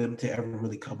wanting for them to ever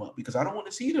really come up, because I don't want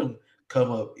to see them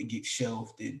come up and get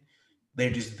shelved and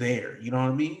they're just there. You know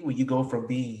what I mean? When you go from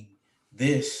being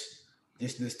this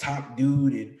top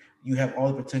dude and you have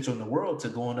all the potential in the world to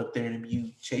going up there and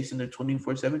you chasing the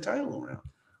 24/7 title around.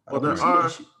 Well,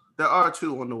 there are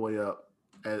 2 on the way up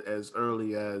as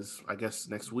early as I guess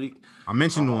next week. I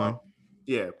mentioned one.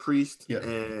 Yeah, Priest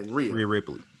and Rhea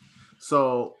Ripley.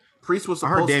 So Priest was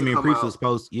supposed to Damian come Priest out. was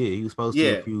supposed. Yeah, he was supposed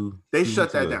to. They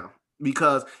shut that down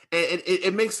because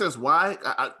it makes sense why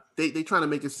they trying to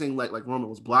make it seem like Roman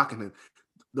was blocking him.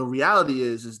 The reality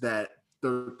is that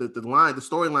the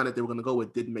storyline that they were going to go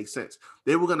with didn't make sense.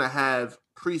 They were going to have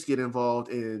Priest get involved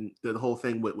in the whole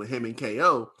thing with him and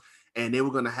KO, and they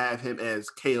were going to have him as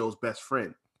KO's best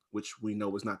friend, which we know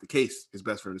was not the case. His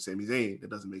best friend is Sami Zayn. That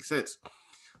doesn't make sense.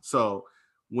 So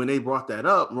when they brought that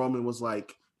up, Roman was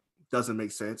like, doesn't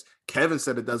make sense. Kevin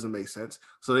said it doesn't make sense.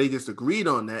 So they just agreed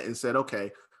on that and said,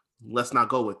 okay, let's not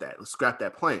go with that. Let's scrap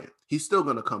that plan. He's still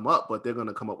going to come up, but they're going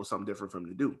to come up with something different for him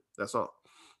to do. That's all.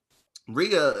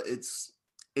 Rhea, it's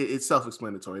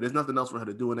self-explanatory. There's nothing else for her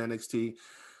to do in NXT.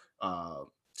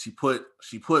 She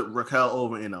put Raquel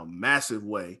over in a massive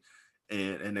way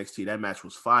in NXT. That match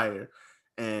was fire.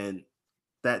 And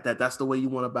that's the way you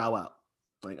want to bow out.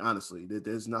 Like, honestly,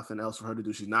 there's nothing else for her to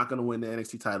do. She's not going to win the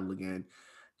NXT title again.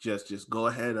 just go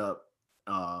ahead up.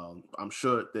 I'm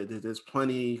sure that there's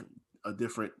plenty of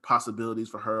different possibilities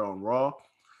for her on Raw.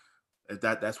 If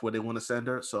that's where they want to send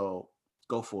her, so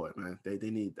go for it, man. They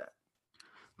need that.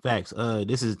 Facts.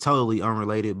 This is totally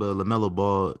unrelated, but LaMelo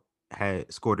Ball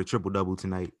had scored a triple-double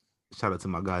tonight. Shout out to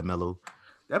my guy Melo.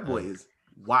 That boy is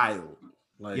wild.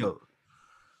 Like, yo,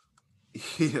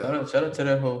 yeah. Shout out to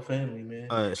that whole family,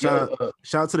 man. Shout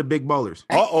out to the big ballers.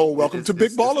 Welcome to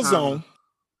Big Baller Zone.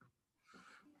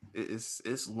 It's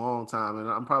a long time, and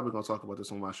I'm probably gonna talk about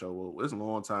this on my show. Well, it's a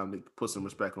long time to put some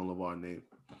respect on LeVar's name.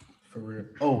 For real.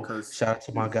 Oh, shout out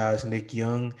to my guys Nick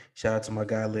Young. Shout out to my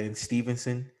guy Lance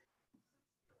Stevenson.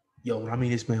 Yo, I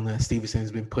mean, this man Lance Stevenson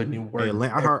has been putting in work. Hey,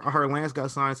 I heard Lance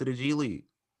got signed to the G League.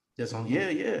 Just on,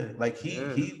 yeah. Like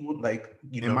he would like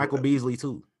and Michael Beasley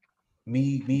too.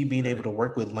 Me being able to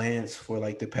work with Lance for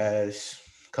like the past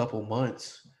couple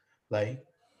months, like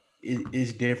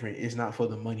it's different. It's not for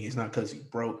the money. It's not because he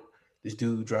broke. This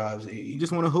dude drives you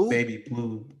just want to hoop baby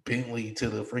blue Bentley to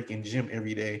the freaking gym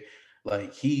every day.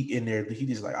 Like he in there, he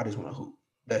just like, I just want to hoop.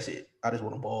 That's it. I just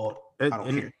want to ball. I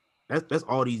don't care. That's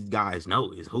all these guys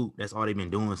know is hoop. That's all they've been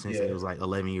doing since they was like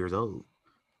 11 years old.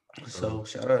 So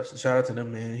shout out to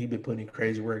them, man. He been putting in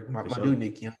crazy work. My dude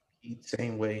Nick Young, he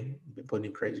same way. He been putting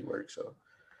in crazy work. So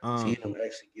seeing him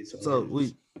actually get some. So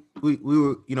we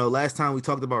were, last time we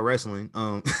talked about wrestling.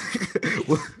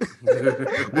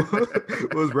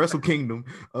 Was Wrestle Kingdom.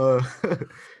 Kota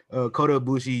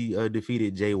Ibushi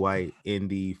defeated Jay White in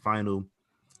the final,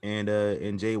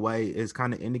 and Jay White has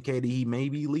kind of indicated he may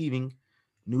be leaving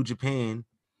New Japan,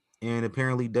 and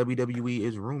apparently WWE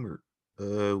is rumored.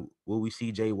 Will we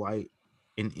see Jay White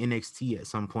in NXT at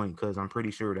some point? Because I'm pretty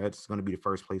sure that's going to be the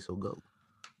first place he'll go.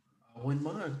 I wouldn't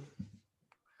mind.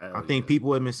 I think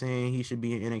people have been saying he should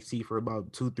be in NXT for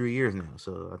about 2-3 years now.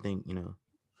 So I think,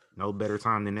 no better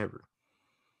time than ever.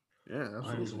 Yeah,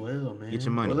 might as well, man. Get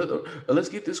your money. Well, let's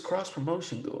get this cross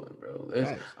promotion going, bro.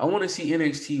 I want to see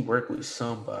NXT work with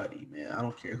somebody, man. I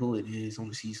don't care who it is. I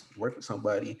want to see work with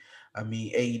somebody. I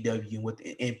mean, AEW and what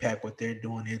the Impact, what they're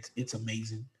doing, it's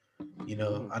amazing. I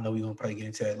know we're gonna probably get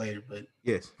into that later, but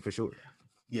yes, for sure.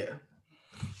 Yeah.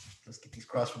 Let's get these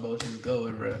cross promotions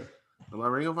going, bro. My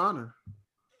Ring of Honor.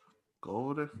 Go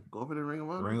over the Ring of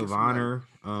Honor. Ring of Honor.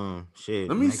 Shit.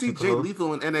 Let me see Jay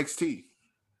Lethal in NXT.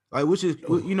 Like, which is, it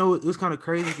was kind of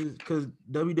crazy because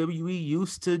WWE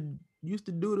used to do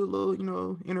the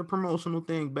little, interpromotional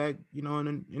thing back,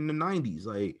 in the 90s.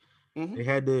 Like, they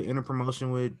had the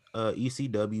interpromotion with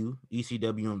ECW.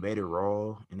 ECW invaded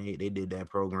Raw, and they did that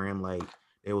program. Like,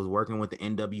 they was working with the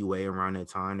NWA around that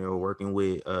time. They were working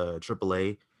with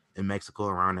AAA in Mexico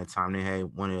around that time. They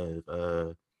had one of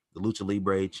the Lucha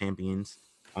Libre champions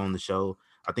on the show.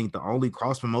 I think the only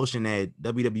cross promotion that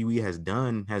WWE has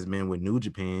done has been with New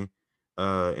Japan,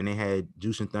 and they had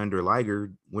Jushin Thunder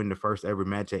Liger win the first ever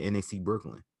match at NXT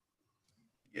Brooklyn.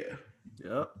 Yeah.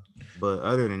 Yep. But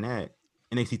other than that,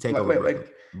 NXT Takeover.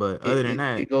 But other than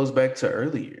that, it goes back to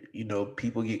earlier.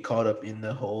 People get caught up in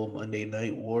the whole Monday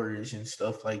Night Wars and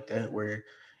stuff like that, where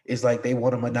it's like they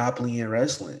want a monopoly in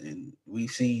wrestling, and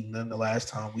we've seen the last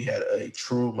time we had a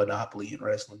true monopoly in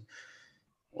wrestling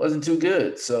wasn't too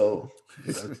good. So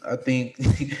I think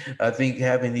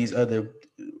having these other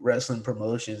wrestling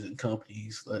promotions and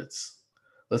companies,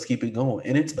 let's keep it going.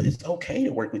 And it's okay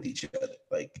to work with each other.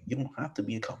 Like, you don't have to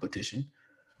be in competition,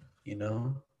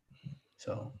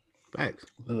 So facts.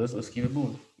 Let's keep it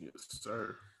moving. Yes,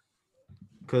 sir.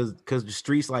 Cause the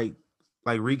streets, like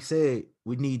Reek said,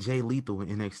 we need Jay Lethal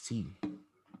in NXT.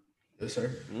 Yes,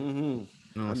 sir.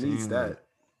 Mm-hmm. I need that.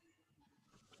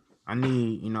 I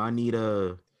need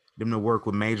them to work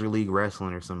with Major League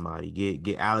Wrestling or somebody.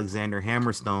 Get Alexander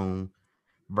Hammerstone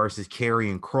versus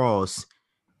Karrion Kross.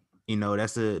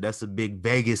 That's a big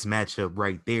Vegas matchup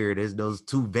right there. There's those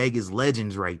two Vegas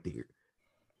legends right there.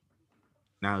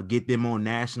 Now get them on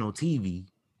national TV,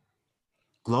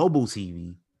 global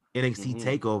TV, NXT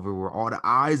Takeover, where all the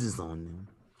eyes is on them,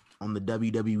 on the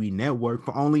WWE Network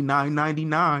for only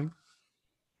 $9.99.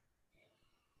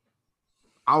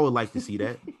 I would like to see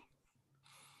that.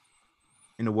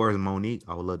 In the words of Monique,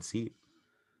 I would love to see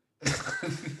it.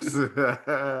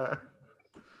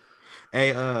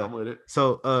 Hey, I'm with it.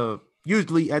 So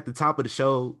usually at the top of the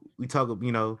show, we talk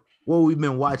about, what we've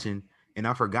been watching. And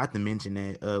I forgot to mention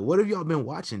that. What have y'all been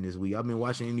watching this week? Y'all been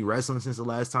watching any wrestling since the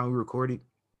last time we recorded?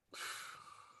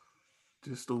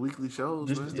 Just the weekly shows,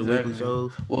 man. Just the weekly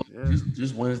shows. Well,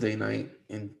 just Wednesday night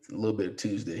and a little bit of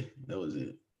Tuesday. That was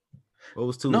it. What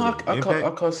was Tuesday? No, I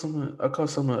caught some of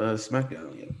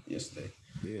SmackDown yesterday.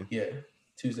 Yeah.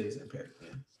 Tuesday's Impact.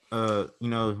 Yeah.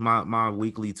 My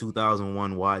weekly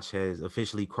 2001 watch has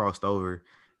officially crossed over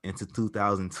into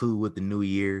 2002 with the new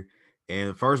year.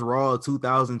 And first Raw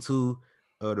 2002,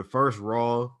 the first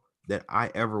Raw that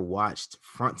I ever watched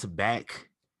front to back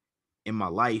in my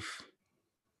life,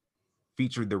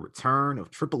 featured the return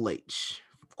of Triple H,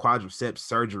 quadriceps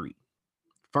surgery.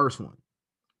 First one,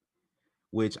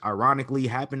 which ironically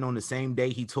happened on the same day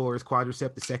he tore his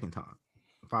quadricep the second time,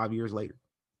 5 years later.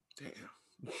 Damn.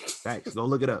 Facts. Go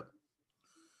look it up.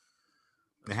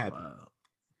 It happened. Wow.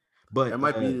 But that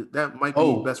might be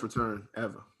the best return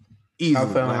ever.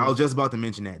 Easily. I was just about to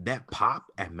mention that pop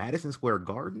at Madison Square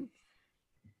Garden,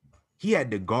 he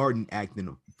had the Garden acting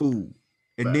a fool.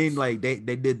 And then like they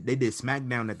did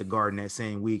SmackDown at the Garden that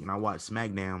same week, and I watched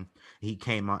SmackDown. He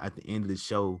came out at the end of the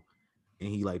show and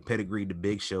he like pedigreed the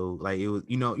Big Show. Like it was,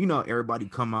 everybody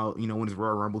come out, when it's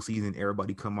Royal Rumble season,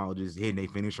 everybody come out just hitting their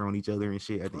finisher on each other and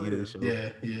shit at the end of the show.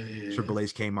 Yeah. Triple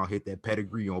H came out, hit that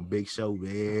pedigree on Big Show.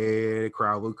 Man, the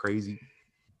crowd was crazy.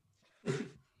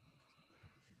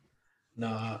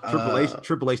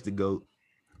 Triple H the GOAT.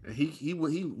 And he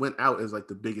went out as like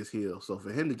the biggest heel. So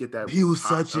for him to get that, he was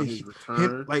such a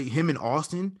return. Him and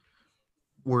Austin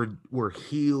were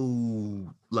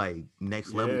heel, like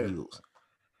next level heels.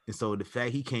 And so the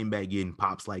fact he came back getting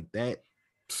pops like that,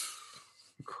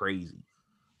 crazy.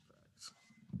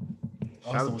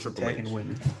 Austin was attacking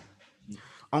women.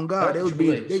 On God,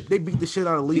 they beat the shit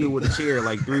out of Lita with a chair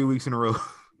like 3 weeks in a row.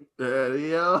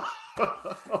 Yeah.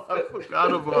 I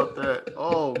forgot about that.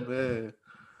 Oh man.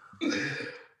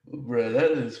 Bro,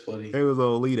 that is funny. It was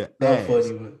on Lita. That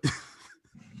funny, man.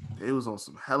 It was on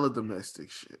some hella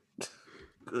domestic shit.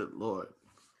 Good Lord.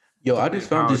 Yo, I just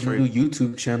found this new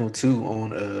YouTube channel too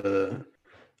on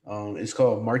it's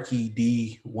called Marquis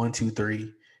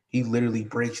D123. He literally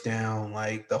breaks down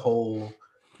like the whole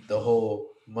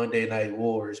Monday Night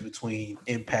Wars between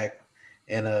Impact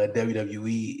and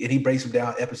WWE, and he breaks them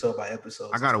down episode by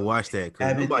episode. I gotta watch that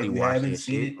because nobody watched that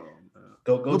shit.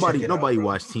 Go nobody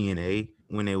watched TNA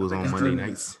when it was on Monday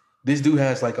nights. This dude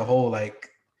has like a whole like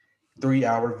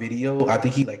 3-hour video. I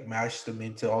think he like mashed them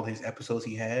into all his episodes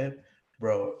he had.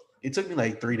 Bro, it took me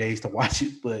like 3 days to watch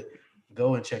it, but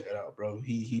go and check it out, bro.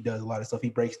 He does a lot of stuff. He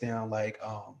breaks down like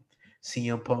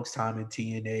CM Punk's time in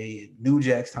TNA and New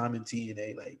Jack's time in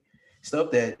TNA, like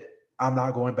stuff that I'm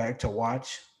not going back to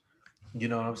watch. You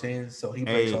know what I'm saying? So he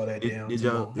breaks all that down. Did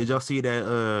y'all see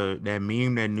that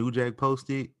meme that New Jack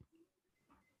posted?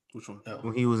 Which one?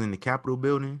 When he was in the Capitol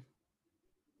building?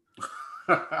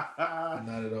 Not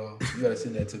at all. You gotta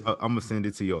send that to me. I'm gonna send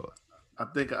it to y'all. I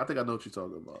think I know what you're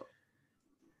talking about.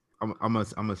 I'm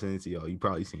gonna send it to y'all. You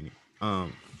probably seen it. All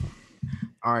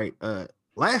right.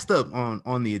 Last up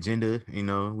on the agenda,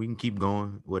 we can keep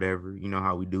going, whatever, you know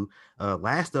how we do.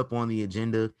 Last up on the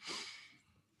agenda,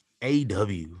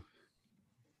 AEW.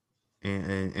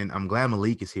 And I'm glad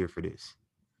Malik is here for this.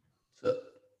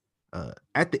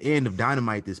 At the end of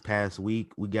Dynamite this past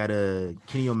week, we got a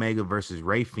Kenny Omega versus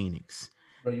Rey Fenix.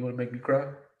 Bro, you want to make me cry?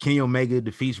 Kenny Omega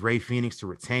defeats Rey Fenix to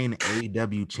retain the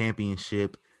AEW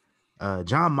championship.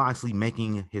 Jon Moxley,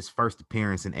 making his first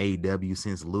appearance in AEW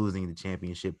since losing the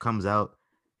championship, comes out,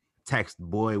 attacks the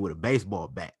boy with a baseball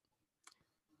bat.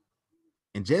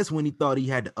 And just when he thought he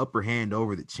had the upper hand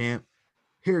over the champ,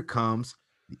 here comes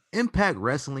the Impact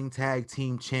Wrestling Tag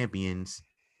Team Champions,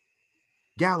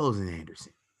 Gallows and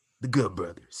Anderson, the Good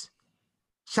Brothers.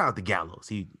 Shout out to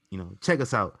Gallows. Check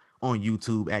us out on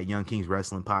YouTube at Young Kings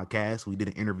Wrestling Podcast. We did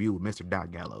an interview with Mr.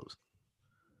 Doc Gallows.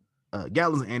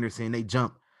 Gallows and Anderson, they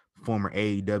jump former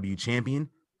AEW champion.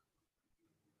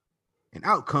 And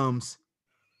out comes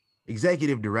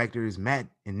executive directors Matt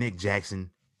and Nick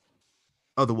Jackson,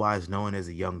 otherwise known as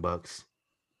the Young Bucks,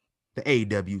 the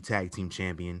AEW Tag Team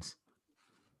Champions.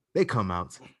 They come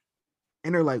out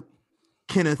and they're like,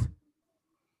 Kenneth,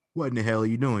 what in the hell are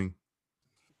you doing?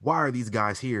 Why are these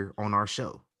guys here on our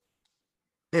show?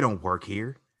 They don't work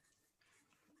here.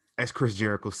 As Chris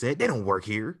Jericho said, they don't work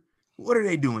here. What are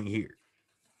they doing here?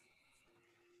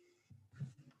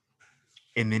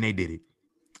 And then they did it.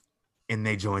 And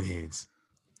they joined hands.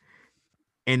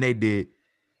 And they did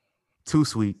Too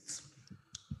Sweet.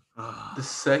 The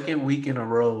second week in a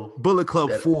row. Bullet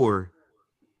Club 4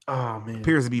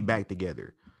 appears to be back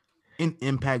together in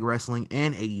Impact Wrestling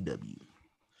and AEW.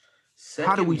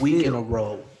 How do we feel? In a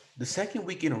row? The second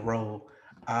week in a row,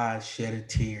 I shed a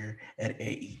tear at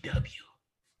AEW.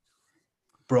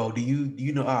 Bro, do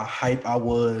you know how hype I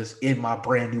was in my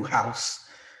brand new house,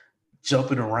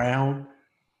 jumping around?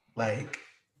 Like,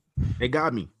 they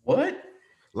got me. What?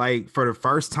 Like, for the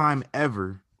first time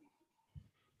ever,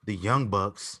 the Young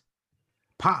Bucks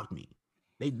popped me.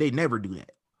 They never do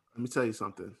that. Let me tell you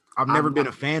something. I've never been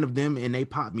a fan of them, and they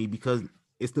popped me because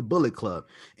it's the Bullet Club.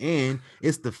 And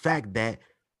it's the fact that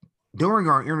during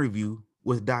our interview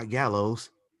with Doc Gallows,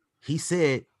 he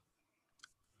said,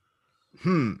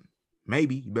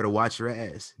 maybe you better watch your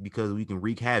ass because we can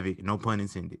wreak havoc, no pun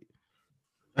intended.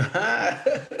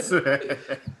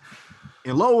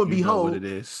 And lo and behold, it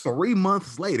is. 3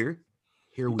 months later,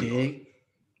 here we are.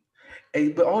 Hey,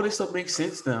 but all this stuff makes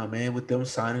sense now, man, with them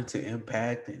signing to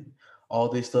Impact and all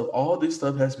this stuff. All this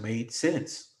stuff has made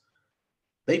sense.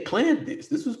 They planned this.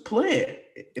 This was planned.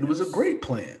 It was a great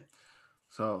plan.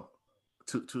 So,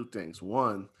 two things.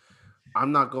 One,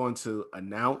 I'm not going to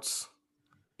announce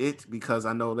it because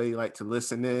I know they like to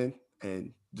listen in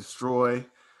and destroy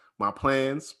my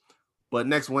plans. But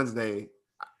next Wednesday,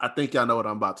 I think y'all know what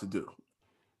I'm about to do.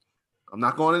 I'm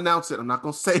not going to announce it. I'm not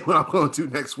going to say what I'm going to do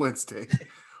next Wednesday.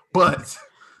 But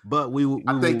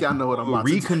I think y'all know what I'm about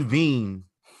to reconvene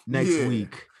next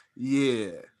week.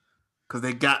 Yeah. Because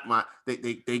they got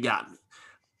they got me.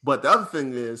 But the other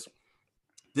thing is,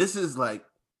 this is like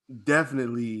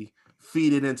definitely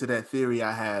feeding into that theory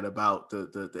I had about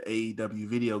the AEW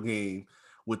video game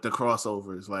with the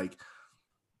crossovers. Like,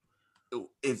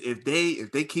 if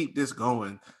they keep this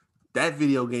going, that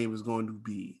video game is going to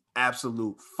be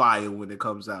absolute fire when it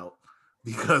comes out.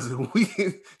 Because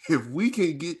if we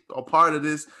can get a part of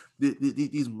this,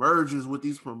 these mergers with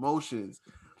these promotions,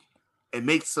 and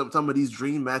make some of these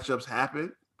dream matchups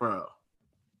happen, bro.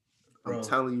 I'm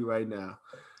telling you right now,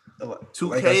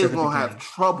 2K is gonna have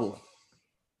trouble.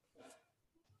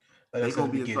 Like I said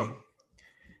at the beginning,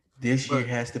 this year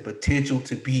has the potential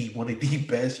to be one of the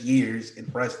best years in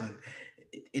wrestling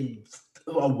in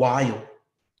a while.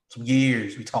 Some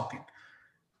years we talking,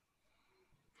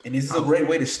 and this is a great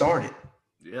way to start it.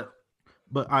 Yeah.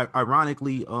 But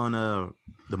ironically, on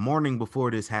the morning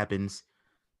before this happens,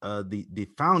 the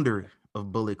founder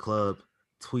of Bullet Club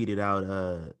tweeted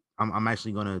out. I'm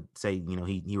actually gonna say,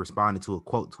 he responded to a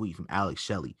quote tweet from Alex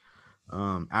Shelley.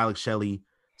 Alex Shelley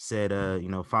said,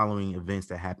 following events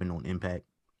that happened on Impact,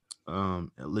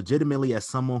 legitimately, as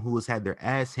someone who has had their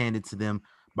ass handed to them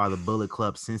by the Bullet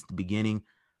Club since the beginning,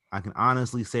 I can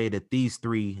honestly say that these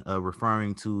three,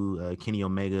 referring to Kenny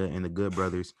Omega and the Good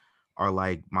Brothers, are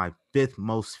like my fifth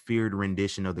most feared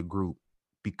rendition of the group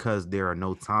because there are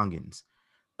no Tongans.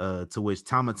 To which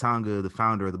Tama Tonga, the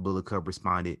founder of the Bullet Club,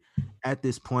 responded, "At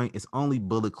this point, it's only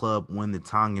Bullet Club when the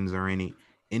Tongans are in it.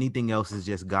 Anything else is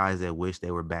just guys that wish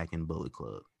they were back in Bullet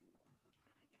Club."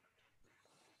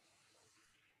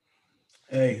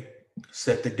 Hey,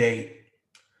 set the date.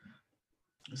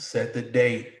 Set the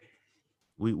date.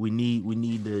 We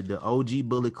need the OG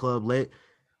Bullet Club. Let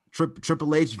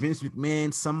Triple H, Vince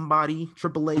McMahon, somebody,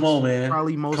 Triple H, come on, man.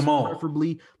 Probably most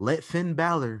preferably, let Finn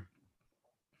Balor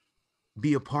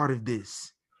be a part of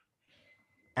this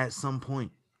at some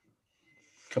point.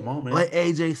 Come on, man. Let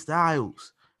AJ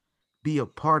Styles be a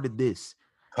part of this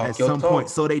at some point,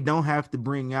 so they don't have to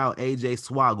bring out AJ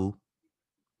Swaggle.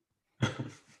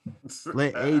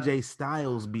 Let AJ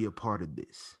Styles be a part of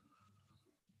this.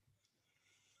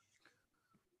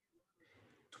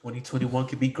 2021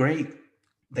 could be great.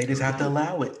 They just have to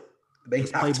allow it. They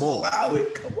have to allow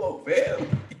it. Come on, man.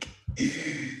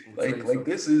 like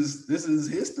this is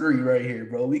history right here,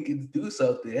 bro. We can do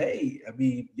something. Hey, I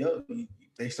mean,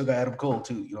 they still got Adam Cole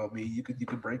too. You know what I mean? You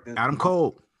could break this. Adam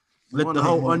Cole. Let the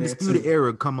whole Undisputed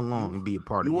Era come along and be a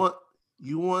part of it.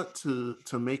 You want to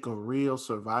make a real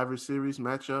Survivor Series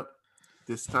matchup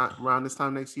around this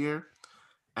time next year?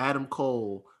 Adam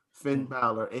Cole, Finn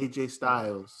Balor, AJ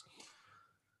Styles.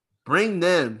 Bring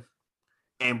them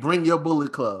and bring your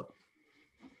Bullet Club.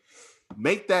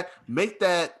 Make that,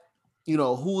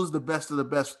 who is the best of the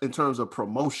best in terms of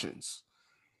promotions.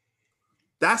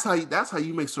 That's how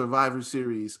you make Survivor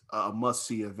Series a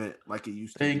must-see event like it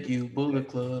used to be. Thank you, Bullet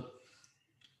Club.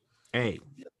 Hey.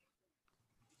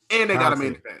 And they got a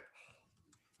main event.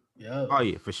 Yeah. Oh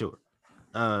yeah, for sure.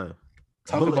 Talk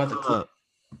about the club.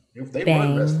 They bang,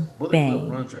 run wrestling. Bullet bang,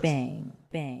 Club runs bang,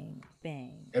 bang,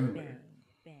 bang, everywhere.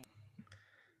 Bang.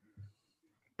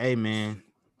 Hey man,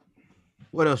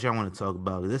 what else y'all want to talk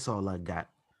about? That's all I got.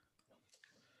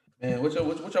 Man, what y'all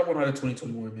want out of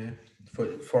 2021, man?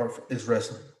 For is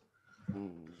wrestling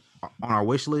on our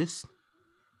wish list?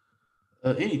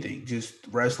 Anything, just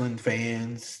wrestling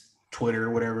fans, Twitter,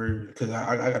 whatever. Because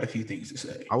I got a few things to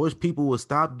say. I wish people would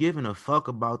stop giving a fuck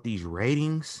about these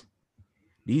ratings.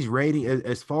 These ratings,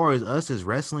 as far as us as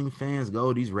wrestling fans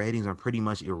go, these ratings are pretty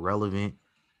much irrelevant.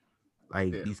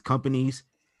 Like these companies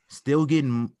still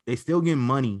getting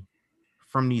money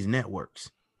from these networks,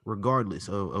 regardless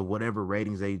of whatever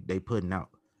ratings they putting out.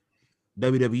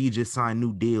 WWE just signed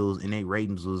new deals and their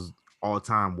ratings was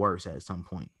all-time worse at some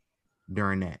point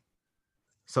during that.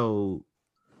 So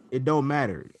it don't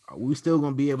matter. We still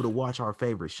gonna be able to watch our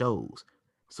favorite shows.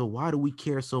 So why do we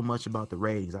care so much about the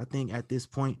ratings? I think at this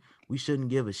point we shouldn't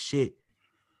give a shit.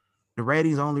 The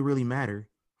ratings only really matter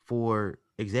for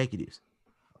executives.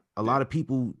 A lot of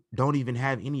people don't even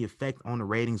have any effect on the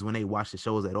ratings when they watch the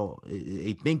shows at all.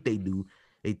 They think they do.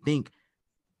 They think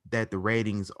that the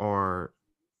ratings are,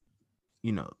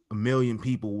 you know, 1 million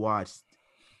people watched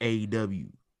AEW.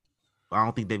 I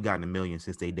don't think they've gotten 1 million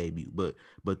since they debuted,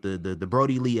 but the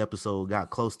Brody Lee episode got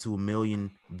close to 1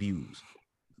 million views.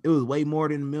 It was way more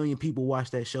than 1 million people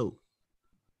watched that show.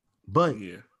 But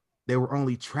they were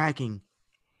only tracking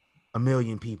 1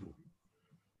 million people.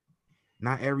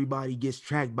 Not everybody gets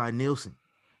tracked by Nielsen.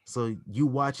 So you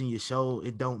watching your show,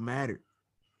 it don't matter.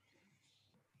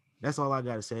 That's all I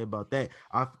got to say about that.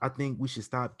 I think we should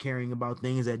stop caring about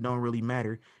things that don't really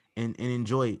matter and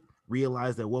enjoy it.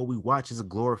 Realize that what we watch is a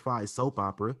glorified soap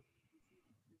opera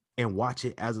and watch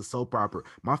it as a soap opera.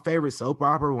 My favorite soap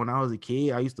opera when I was a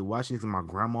kid, I used to watch it because my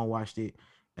grandma watched it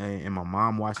and my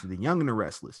mom watched it, The Young and the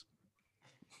Restless.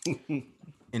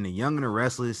 And The Young and the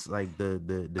Restless, like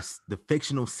the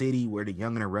fictional city where The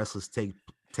Young and the Restless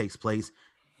takes place,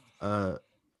 at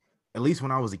least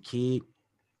when I was a kid,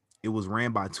 it was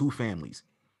ran by two families,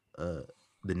 the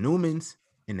Newmans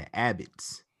and the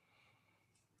Abbotts.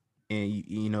 And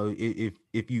you know,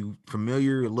 if you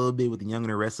familiar a little bit with The Young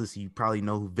and the Restless, you probably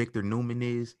know who Victor Newman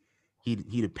is. He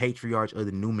the patriarch of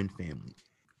the Newman family.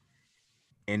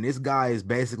 And this guy is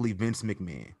basically Vince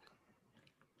McMahon.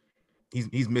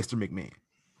 He's Mr. McMahon.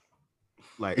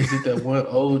 Like, is it that one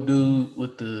old dude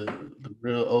with the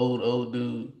real old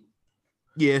dude?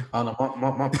 Yeah. I don't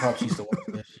know. My pops used to watch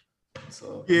that shit.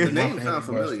 So yeah, the name sounds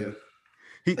familiar.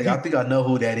 I think I know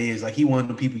who that is. Like, he one of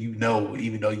the people you know,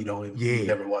 even though you don't you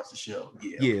never watch the show.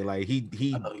 Yeah, like he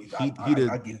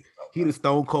the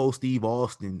Stone Cold Steve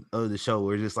Austin of the show.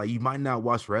 Where just like you might not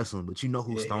watch wrestling, but you know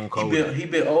who Stone Cold is. He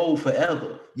been old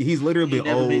forever. Yeah, he's literally been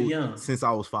old since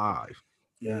I was 5.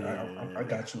 Yeah, I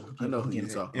got you. I know who you're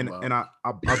talking about. And I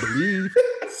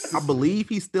believe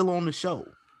he's still on the show.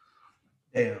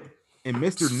 Damn. And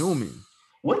Mr. Newman.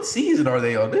 What season are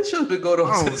they on? This show's been going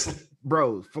on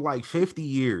bro, for like 50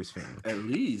 years, fam. At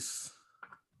least.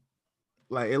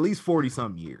 Like at least 40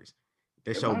 something years.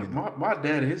 That show been my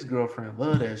dad and his girlfriend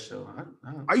love that show.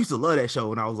 I used to love that show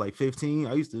when I was like 15.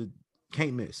 I used to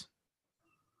can't miss.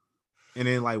 And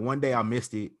then like one day I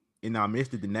missed it, and I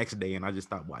missed it the next day, and I just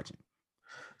stopped watching.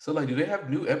 So like, do they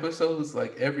have new episodes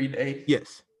like every day?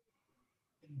 Yes.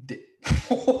 It's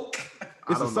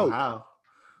a soap. How.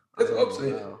 That's what I'm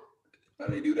saying. How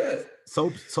do they do that?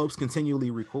 Soaps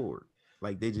continually record.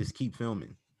 Like they just keep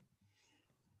filming.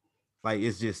 Like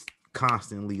it's just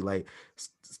constantly like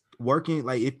working.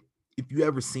 Like if you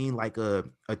ever seen like a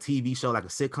TV show, like a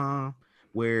sitcom,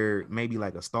 where maybe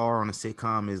like a star on a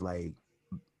sitcom is like,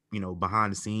 you know,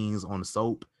 behind the scenes on the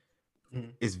soap,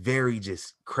 it's very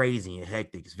just crazy and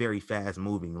hectic. It's very fast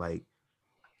moving. Like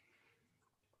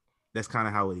that's kind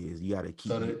of how it is. You got to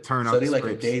keep turn up. So they like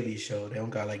a daily show. They don't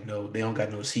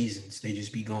got no seasons. They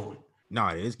just be going.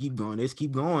 No, they just keep going. They just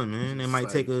keep going, man.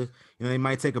 They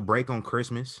might take a break on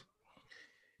Christmas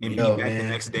and be back the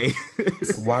next day.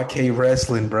 YK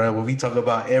Wrestling, bro. When we talk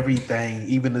about everything,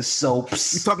 even the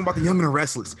soaps. We talking about the Young and the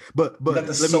Restless, but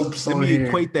let me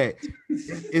equate that.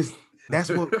 That's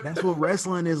what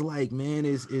wrestling is like, man.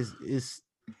 Is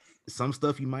some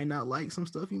stuff you might not like, some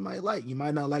stuff you might like. You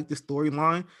might not like the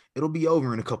storyline. It'll be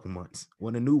over in a couple months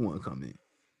when a new one comes in.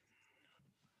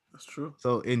 That's true.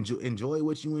 So enjoy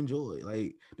what you enjoy.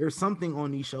 Like there's something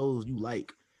on these shows you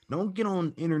like. Don't get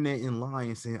on internet and lie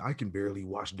and say I can barely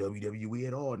watch WWE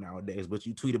at all nowadays, but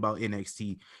you tweet about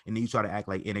NXT and then you try to act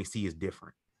like NXT is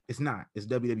different. It's not. It's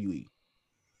WWE.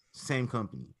 Same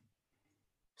company.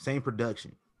 Same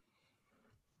production.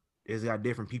 It's got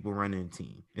different people running the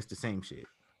team. It's the same shit.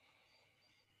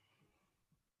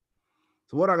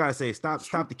 So what I gotta say,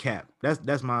 stop the cap.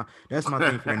 That's my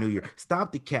thing for the new year.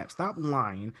 Stop the cap. Stop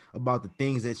lying about the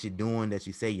things that you're doing that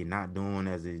you say you're not doing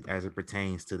as it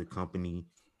pertains to the company.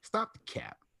 Stop the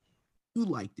cap. You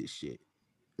like this shit.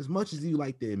 As much as you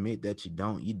like to admit that you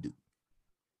don't, you do.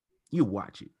 You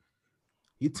watch it.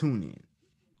 You tune in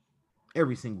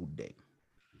every single day,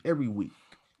 every week.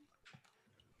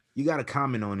 You got to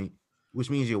comment on it, which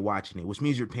means you're watching it, which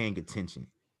means you're paying attention.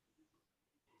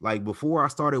 Like before I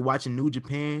started watching New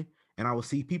Japan and I would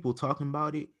see people talking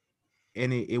about it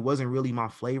and it wasn't really my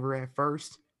flavor at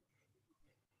first.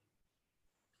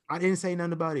 I didn't say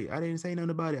nothing about it. I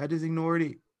just ignored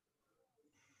it.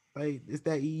 Like it's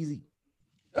that easy.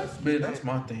 That's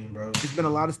my thing, bro. There's been a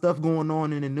lot of stuff going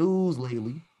on in the news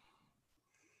lately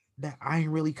that I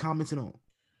ain't really commenting on.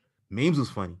 Memes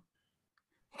was funny.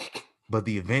 But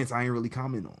the events I ain't really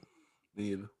comment on.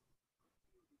 Me either.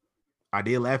 I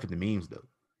did laugh at the memes though.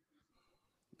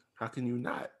 How can you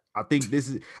not? I think this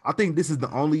is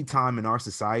the only time in our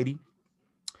society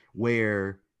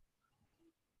where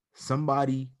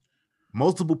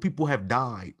multiple people have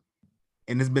died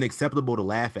and it's been acceptable to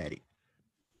laugh at it.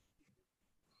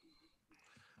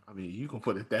 I mean, you can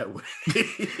put it that way.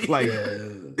 Like,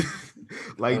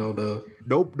 I don't know.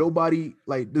 Nobody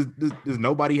like does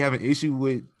nobody have an issue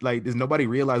with, like, does nobody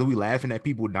realize we laughing at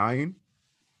people dying?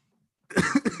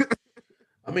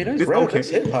 I mean, that's rap. Okay. That's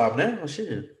hip hop now.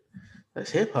 Shit,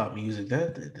 that's hip hop music.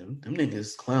 Them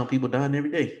niggas clown people dying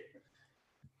every day.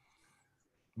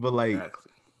 But like,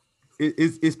 exactly.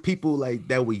 It's people like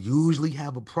that would usually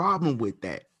have a problem with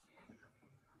that.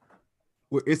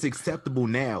 Where it's acceptable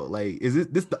now. Like, is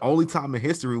this the only time in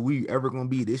history we ever gonna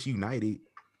be this united?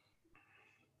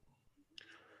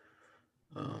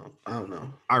 I don't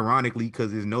know. Ironically,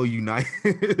 because there's no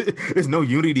there's no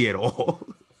unity at all.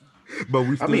 But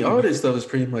we. I mean, all this stuff is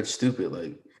pretty much stupid.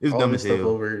 Like, it's all dumb this as hell. Stuff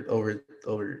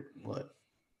over what?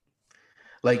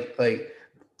 Like,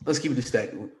 let's keep it a stack.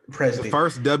 President, the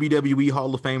first WWE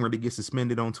Hall of Famer to get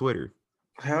suspended on Twitter.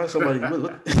 How is somebody?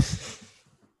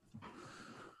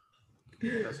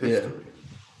 Yeah.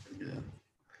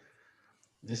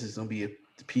 This is gonna be a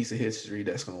piece of history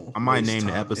that's gonna. I might name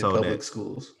the episode in public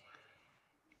schools.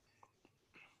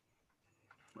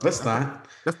 Let's not.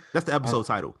 That's the episode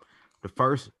title. The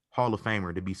first Hall of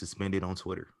Famer to be suspended on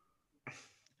Twitter.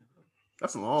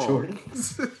 That's long. Sure.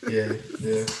 Yeah.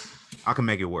 I can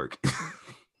make it work.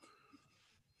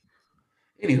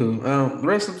 Anywho,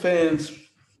 wrestling fans,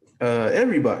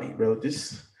 everybody, bro,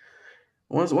 just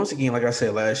once again, like I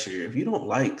said last year, if you don't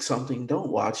like something, don't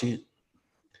watch it.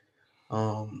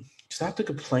 Stop the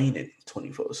complaining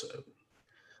 24/7.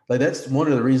 Like, that's one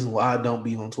of the reasons why I don't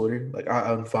be on Twitter. Like,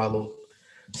 I unfollowed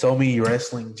so many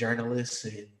wrestling journalists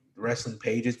and wrestling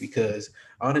pages because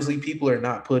honestly, people are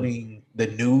not putting the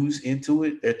news into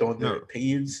it. They're throwing their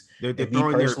opinions. They're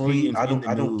throwing their opinions. I don't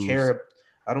care.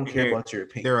 I don't care about your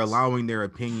opinions. They're allowing their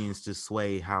opinions to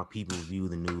sway how people view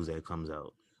the news that comes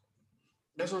out.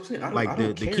 That's what I'm saying. I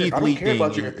don't the care. Keith I don't Lee care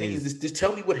about thing your opinions. Just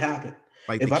tell me what happened.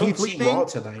 Like, if I don't see Raw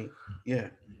tonight, yeah,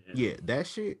 that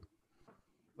shit.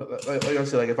 Like I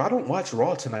said, like, if I don't watch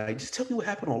Raw tonight, just tell me what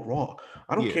happened on Raw.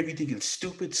 I don't care if you think it's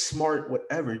stupid, smart,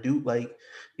 whatever, dude. Like,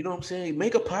 you know what I'm saying?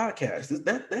 Make a podcast.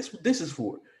 That's what this is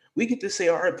for. We get to say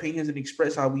our opinions and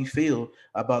express how we feel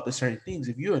about the certain things.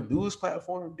 If you're a news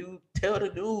platform, dude, tell the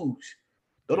news.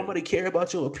 Don't nobody care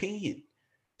about your opinion.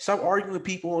 Stop arguing with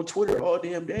people on Twitter all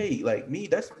damn day. Like me,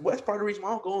 that's part of the reason why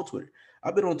I don't go on Twitter.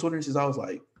 I've been on Twitter since I was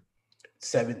like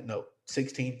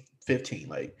 16, 15.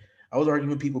 Like, I was arguing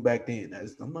with people back then.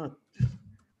 I'm not.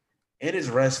 And it's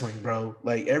wrestling, bro.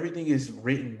 Like, everything is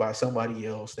written by somebody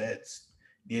else that's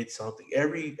did something.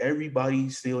 Everybody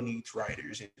still needs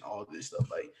writers and all this stuff.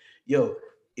 Like, yo,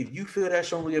 if you feel that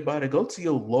strongly about it, go to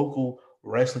your local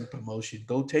wrestling promotion.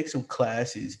 Go take some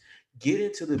classes. Get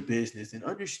into the business and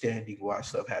understanding why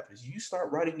stuff happens. You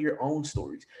start writing your own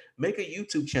stories. Make a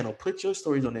YouTube channel. Put your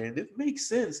stories on there. And if it makes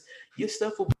sense, your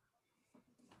stuff will.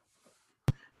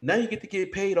 Now you get to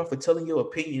get paid off of telling your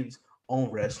opinions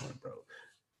on wrestling, bro.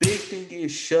 Big thing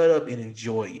is shut up and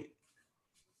enjoy it.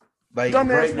 Like,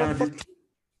 right now,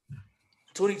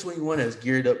 2021 has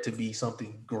geared up to be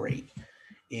something great.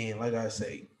 And like I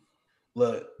say,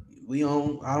 look, I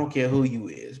don't care who you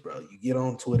is, bro. You get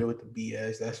on Twitter with the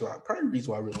BS. That's why, probably the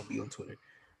reason why I really don't be on Twitter.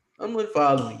 I'm not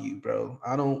following you, bro.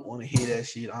 I don't want to hear that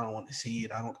shit. I don't want to see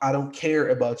it. I don't care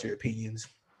about your opinions.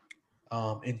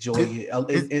 Enjoy it.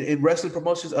 And wrestling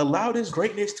promotions allow this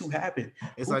greatness to happen.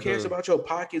 Who cares about your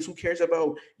pockets? Who cares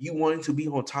about you wanting to be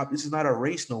on top? This is not a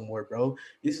race no more, bro.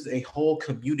 This is a whole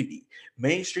community.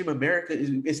 Mainstream America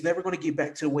it's never going to get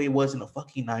back to the way it was in the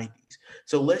fucking 90s.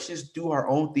 So let's just do our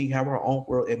own thing, have our own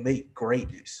world, and make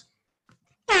greatness.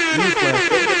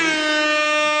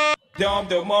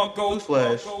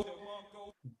 Newsflash.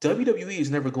 WWE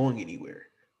is never going anywhere.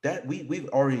 That we've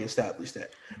already established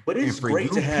that, but it's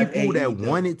great to have people that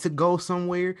want it to go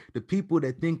somewhere. The people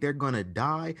that think they're gonna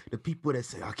die, the people that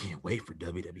say I can't wait for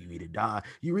WWE to die.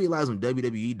 You realize when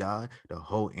WWE die, the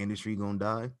whole industry gonna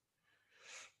die.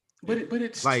 But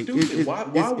it's like, stupid. Why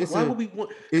would we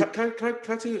want? Can I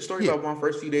tell you a story about my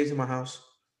first few days in my house?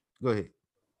 Go ahead.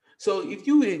 So if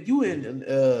you in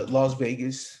Las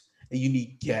Vegas and you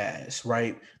need gas,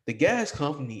 right? The gas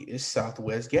company is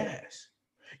Southwest Gas.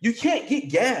 You can't get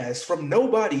gas from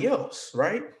nobody else,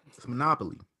 right? It's a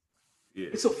monopoly. Yeah.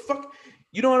 It's a fuck.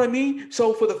 You know what I mean?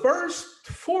 So for the first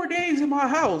 4 days in my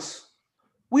house,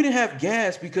 we didn't have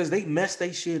gas because they messed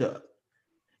their shit up.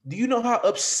 Do you know how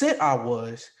upset I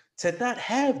was to not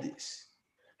have this.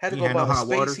 Had to You go had buy no a hot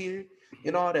space water? here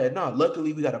and all that. No,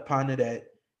 luckily we got a partner that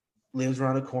lives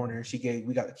around the corner.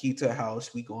 We got the key to the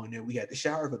house. We go in there. We had the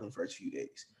shower for the first few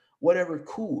days. Whatever,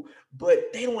 cool.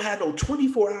 But they don't have no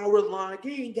 24-hour line.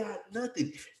 They ain't got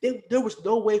nothing. There was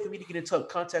no way for me to get in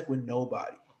contact with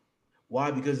nobody. Why?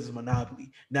 Because it's a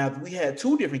monopoly. Now, if we had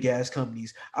two different gas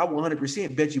companies, I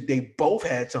 100% bet you they both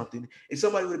had something, and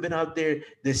somebody would have been out there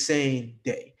the same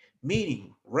day.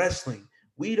 Meaning, wrestling,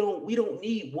 we don't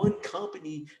need one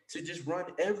company to just run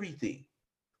everything.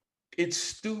 It's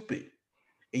stupid.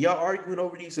 And y'all arguing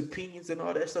over these opinions and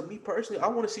all that stuff. Me personally, I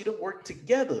want to see them work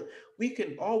together. We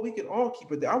can all keep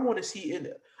it there. I want to see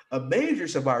in a major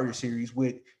Survivor Series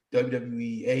with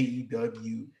WWE,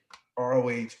 AEW,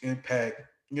 ROH, Impact.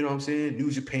 You know what I'm saying? New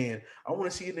Japan. I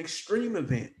want to see an extreme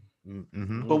event.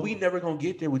 Mm-hmm. But we never gonna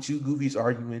get there with you goofies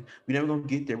arguing. We never gonna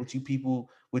get there with you people,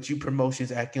 with you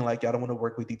promotions acting like y'all don't want to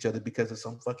work with each other because of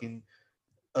some fucking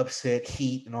upset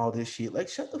heat and all this shit. Like,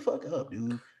 shut the fuck up,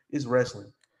 dude. It's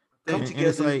wrestling. Come And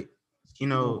it's together. like,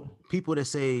 people that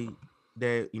say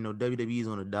that, WWE is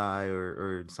going to die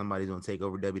or somebody's going to take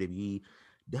over WWE.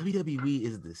 WWE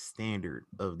is the standard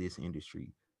of this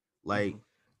industry. Like,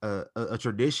 a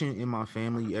tradition in my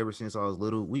family ever since I was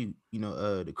little,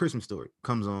 the Christmas story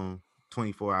comes on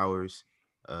 24 hours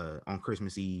on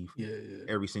Christmas Eve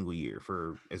every single year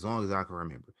for as long as I can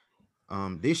remember.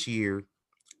 This year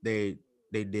they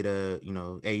did a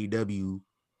AEW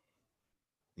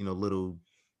little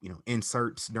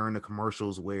inserts during the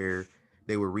commercials where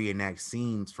they would reenact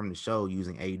scenes from the show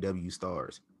using AEW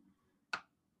stars.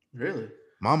 Really?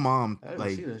 My mom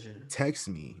texts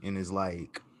me and is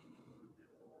like,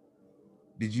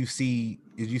 did you see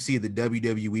the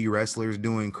WWE wrestlers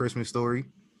doing Christmas Story?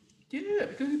 Yeah,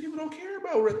 because people don't care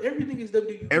about everything is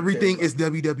WWE. Everything is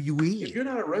WWE. If you're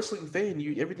not a wrestling fan,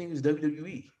 everything is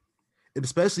WWE. And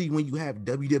especially when you have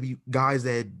WWE guys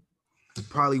that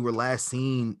probably were last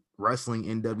seen wrestling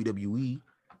in WWE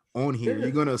on here, you're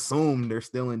gonna assume they're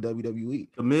still in WWE.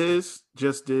 The Miz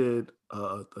just did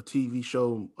a TV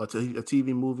show, a TV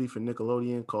movie for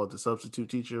Nickelodeon called The Substitute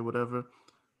Teacher or whatever.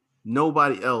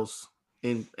 Nobody else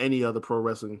in any other pro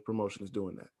wrestling promotion is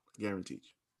doing that. Guaranteed.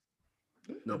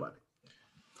 Nobody.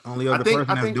 Only other person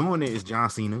that's doing it is John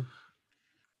Cena.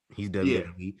 He's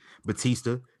WWE. Yeah.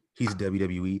 Batista, he's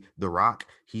WWE. The Rock,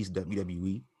 he's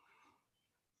WWE.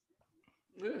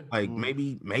 Yeah. Like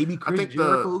maybe Chris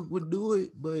Jericho would do it,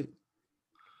 but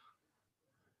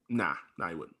nah,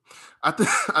 he wouldn't. I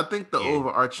think the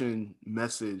overarching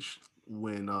message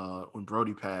when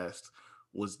Brody passed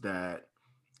was that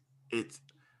it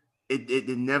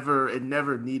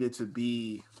never needed to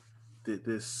be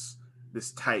this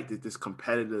tight, this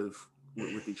competitive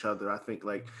with each other. I think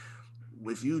like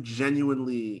if you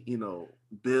genuinely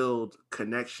build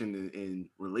connection and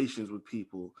relations with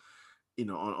people,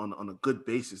 on a good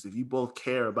basis, if you both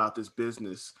care about this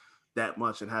business that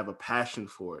much and have a passion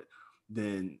for it,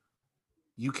 then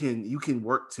you can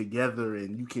work together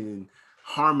and you can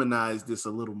harmonize this a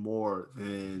little more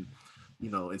than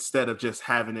instead of just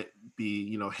having it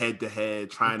be head to head,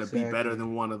 trying to be better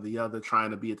than one or the other, trying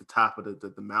to be at the top of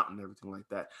the mountain, everything like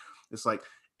that. It's like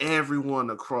everyone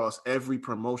across every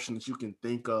promotion that you can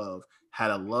think of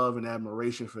had a love and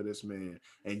admiration for this man,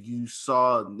 and you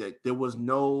saw that there was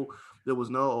no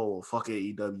fuck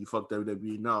AEW, fuck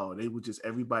WWE. No, they would just,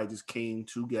 everybody just came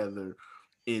together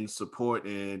in support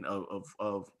and of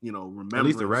remembrance. At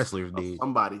least the wrestlers did.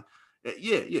 Somebody,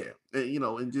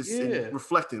 and just and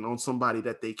reflecting on somebody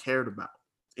that they cared about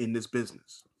in this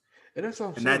business. And that's what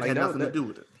I'm saying. And that had nothing to do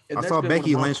with it. I saw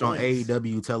Becky Lynch on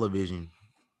AEW television.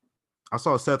 I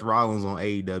saw Seth Rollins on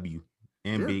AEW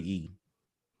and Big E.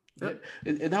 Yeah.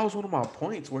 And that was one of my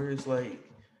points where it's like,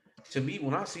 to me,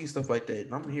 when I see stuff like that,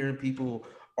 and I'm hearing people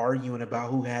arguing about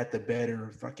who had the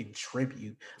better fucking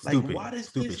tribute. Like, why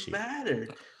does this matter?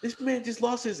 This man just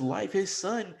lost his life. His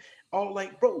son, all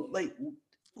like, bro, like,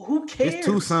 who cares? His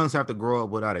two sons have to grow up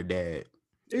without a dad.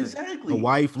 Exactly. The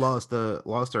wife lost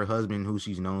her husband, who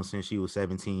she's known since she was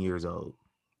 17 years old.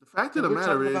 The fact of the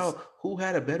matter is, about who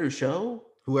had a better show.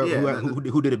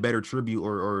 Who did a better tribute,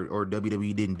 or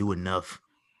WWE didn't do enough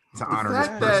to honor this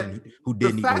person who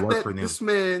didn't even work for them.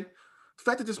 The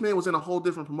fact that this man was in a whole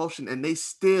different promotion and they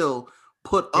still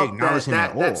put up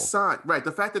that sign, right?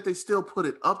 The fact that they still put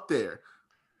it up there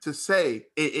to say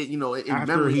it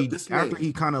after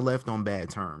he kind of left on bad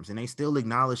terms, and they still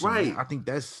acknowledge him. Right. I think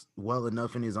that's well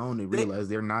enough in his own to realize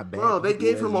they're not bad. Bro, they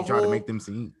gave him a whole. To make them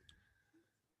seem.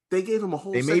 They gave him a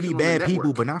whole. They may be bad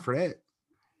people, but not for that.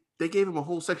 They gave him a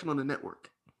whole section on the network.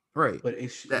 Right, but it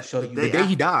show you the day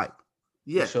he died.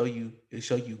 Yeah, it show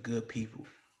you good people.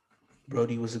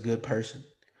 Brody was a good person.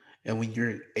 And when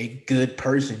you're a good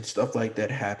person, stuff like that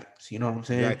happens. You know what I'm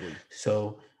saying? Exactly.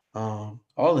 So,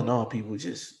 all in all, people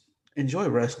just enjoy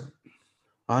wrestling.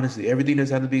 Honestly, everything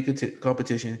doesn't have to be a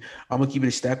competition. I'm gonna keep it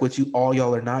a stack with you. All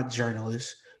y'all are not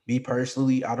journalists. Me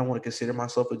personally, I don't want to consider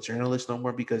myself a journalist no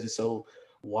more because it's so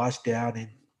washed down and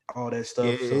all that Yeah,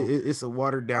 stuff. So it's a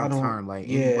watered I down don't. term. Like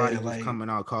Yeah, anybody just like coming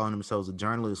out calling themselves a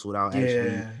journalist without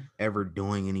actually yeah, ever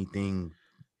doing anything,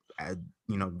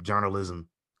 journalism.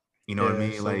 You know what I yeah.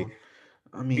 mean? Like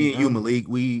So I me mean, and you, Malik,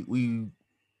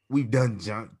 we've done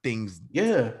things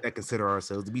yeah, that consider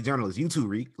ourselves to be journalists. You too,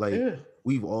 Reek. Like yeah.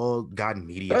 we've all gotten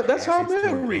media That's how I passes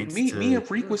to met Reek. events Me to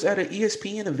and Reek was at an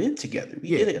ESPN event together. We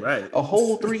yeah. did Right. a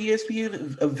whole 3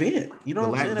 ESPN event. You know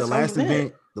what I'm saying? That's how we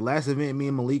met. The last event me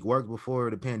and Malik worked before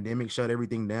the pandemic shut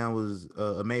everything down was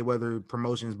a Mayweather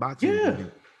Promotions boxing Yeah,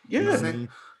 event. You know what I yeah. mean? The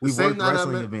We've same worked night I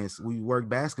wrestling met. events. We work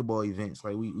basketball events.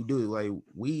 Like we do it. Like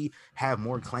we have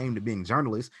more claim to being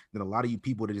journalists than a lot of you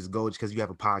people that just go because you have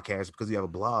a podcast, because you have a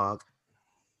blog.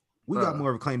 We got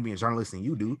more of a claim to being journalists than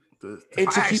you do. And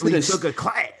I to keep it actually took a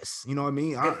class. You know what I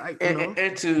mean?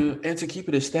 and to keep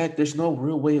it a stack, there's no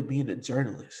real way of being a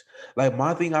journalist. Like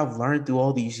my thing I've learned through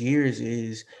all these years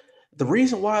is the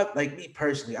reason why, like me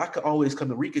personally, I could always come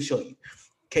to Rika show you.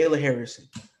 Kayla Harrison.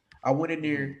 I went in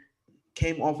there,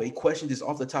 came off a question just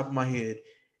off the top of my head.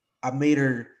 I made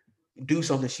her do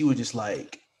something. She was just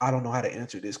like, I don't know how to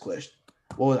answer this question.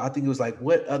 Well, I think it was like,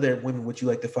 what other women would you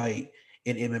like to fight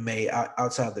in MMA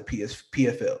outside of the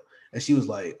PFL? And she was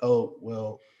like, oh,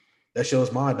 well, that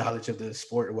shows my knowledge of the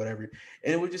sport or whatever.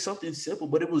 And it was just something simple,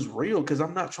 but it was real because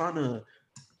I'm not trying to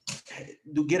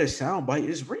get a sound bite.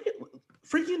 It's real.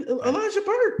 Freaking Elijah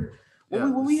Burke.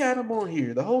 When we had him on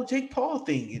here, the whole Jake Paul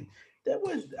thing, and I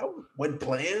wasn't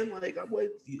playing. Like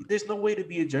there's no way to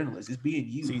be a journalist. It's being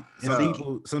you. See, And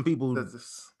some people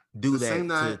do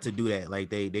that to do that. Like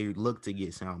they look to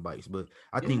get sound bites, but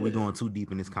I think we're going too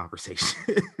deep in this conversation.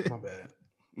 My bad.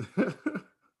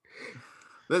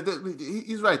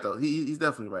 He's right though. He's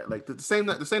definitely right. Like the same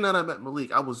night I met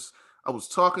Malik, I was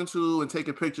talking to and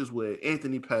taking pictures with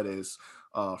Anthony Pettis,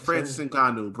 Francis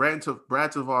Ngannou, Brad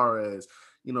Tavares,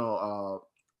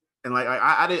 and like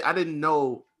I didn't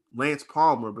know Lance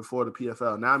Palmer before the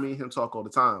PFL. Now me and him talk all the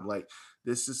time. Like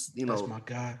this is that's my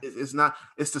guy. It's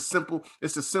the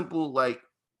simple like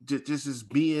just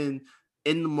being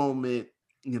in the moment,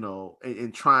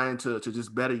 and trying to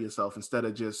just better yourself instead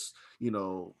of just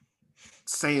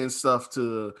saying stuff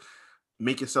to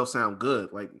make yourself sound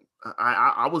good. Like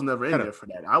I was never in there for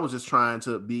that. I was just trying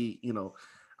to be, I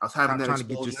was having trying to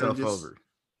get yourself over.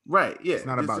 Right. Yeah. It's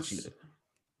not about you.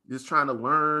 Just trying to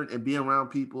learn and be around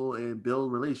people and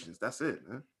build relations. That's it,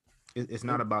 man. It's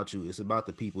not about you. It's about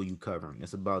the people you covering.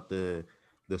 It's about the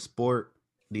sport,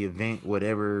 the event,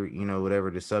 whatever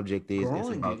the subject is. It's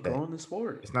about that. Growing the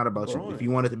sport. It's not about you. If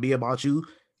you want it to be about you,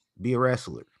 be a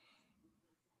wrestler.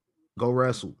 Go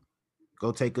wrestle.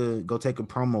 Go take a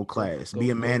promo class. Be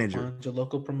a manager. Find your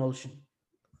local promotion.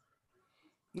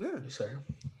 Yeah, yes, sir.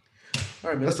 All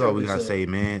right, man. That's all we gotta say,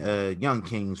 man. Young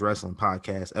Kings Wrestling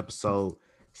Podcast, episode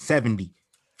 70,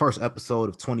 first episode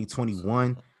of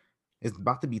 2021. It's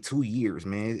about to be 2 years,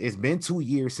 man. It's been 2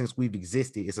 years since we've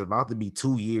existed. It's about to be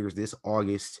 2 years this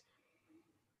August,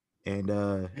 and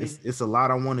it's a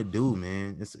lot I want to do,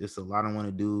 man. It's a lot I want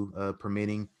to do.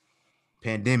 Permitting,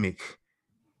 pandemic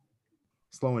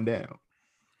slowing down.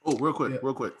 Oh, real quick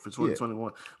for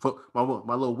 2021 for my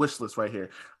little wish list right here.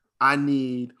 I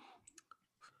need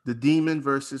the Demon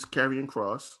versus Karrion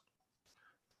Kross.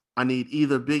 I need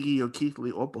either Biggie or Keith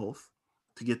Lee or both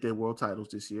to get their world titles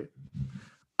this year.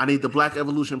 I need the Black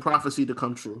Evolution prophecy to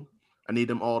come true. I need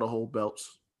them all to hold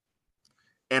belts.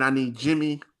 And I need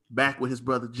Jimmy back with his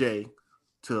brother Jay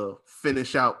to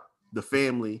finish out the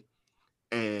family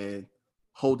and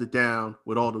hold it down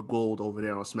with all the gold over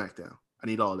there on SmackDown. I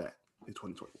need all that in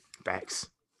 2020. Facts.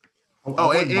 And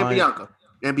Bianca.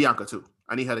 And Bianca too.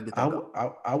 I need her to get that belt.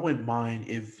 I wouldn't mind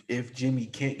if Jimmy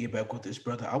can't get back with his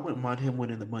brother. I wouldn't mind him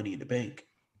winning the Money in the Bank.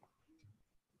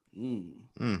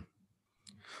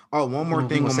 Oh, one more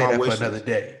thing on my wish. Another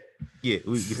day. Yeah,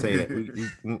 we can say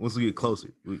that. Once we get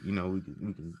closer, we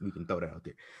can throw that out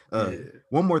there.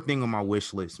 One more thing on my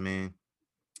wish list, man.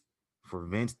 For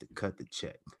Vince to cut the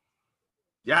check.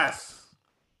 Yes.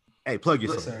 Hey, plug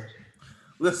yourself.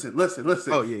 Listen.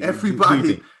 Oh yeah.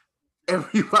 Everybody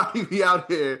be out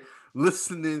here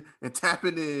listening and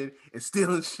tapping in and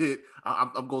stealing shit.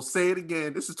 I'm gonna say it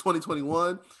again. This is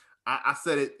 2021. I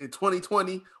said it in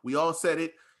 2020. We all said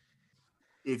it.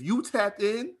 If you tapped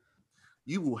in,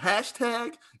 you will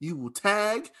hashtag, you will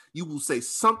tag, you will say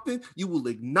something, you will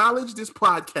acknowledge this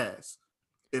podcast.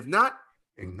 If not,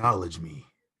 acknowledge me.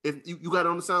 If you got it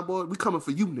on the soundboard, we coming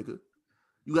for you, nigga.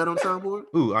 You got it on the soundboard?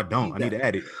 Ooh, I don't. I need to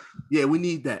add it. Yeah, we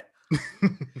need that.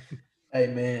 Hey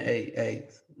man, hey,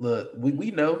 look,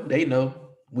 we know, they know,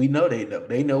 we know they know,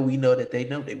 they know, we know that they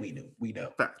know that we know.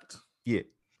 Fact. Yeah,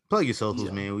 plug your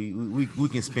socials, man. We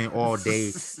can spend all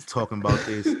day talking about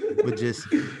this, but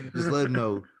just let them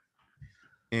know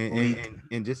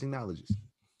and just acknowledge us.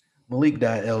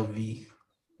 Malik.lv,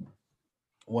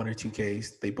 1 or 2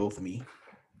 Ks, they both me.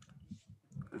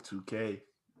 The 2K.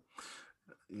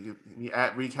 You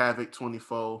at Wreak Havoc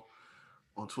 24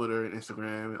 on Twitter and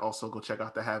Instagram, and also go check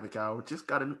out the Havoc Hour. Just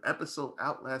got a new episode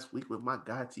out last week with my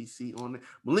guy TC on it.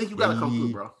 Malik, you gotta come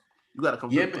through, bro. You gotta come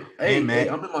through. Man. Hey,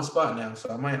 I'm in my spot now, so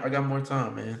I got more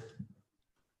time, man.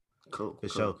 Cool. For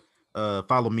sure.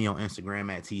 Follow me on Instagram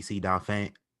at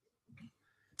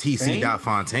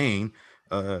TC.Fontaine.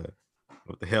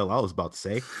 What the hell I was about to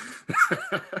say.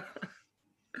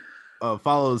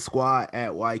 Follow the squad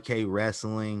at YK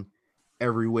Wrestling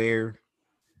everywhere.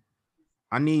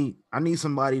 I need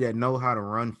somebody that know how to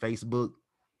run Facebook,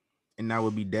 and that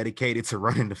would be dedicated to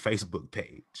running the Facebook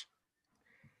page.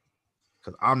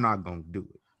 Because I'm not gonna do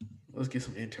it. Let's get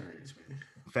some interns, man.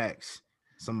 Facts.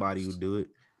 Somebody will do it.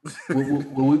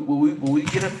 Will we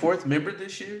get a 4th member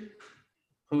this year?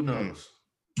 Who knows?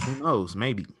 Who knows?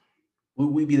 Maybe. Will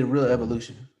we be the real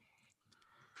evolution?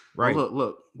 Right. Well,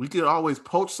 look, we could always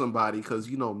poach somebody because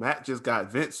Matt just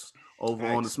got Vince over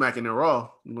on the Smacking and Raw,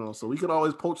 so we could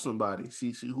always poach somebody.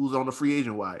 See who's on the free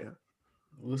agent wire.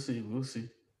 We'll see.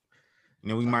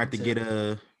 We might have to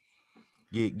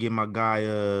get my guy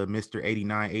Mr.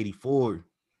 8984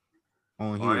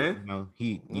 on here.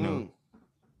 He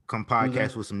come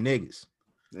podcast with some niggas.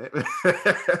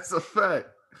 That's a fact.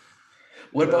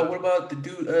 What about the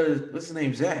dude? What's his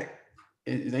name? Zach.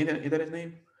 Is that his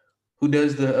name? Who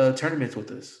does the tournaments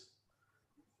with us?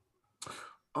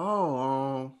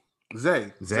 Oh,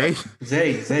 Zay.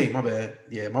 My bad.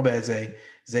 Yeah, my bad, Zay.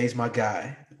 Zay's my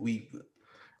guy.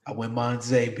 I wouldn't mind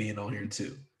Zay being on here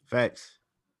too. Facts.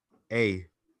 Hey,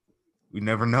 we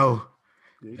never know.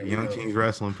 Young Kings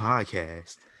Wrestling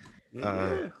Podcast.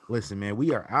 Listen, man,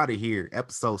 we are out of here.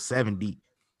 Episode 70.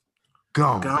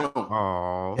 Gone.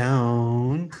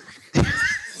 Gone.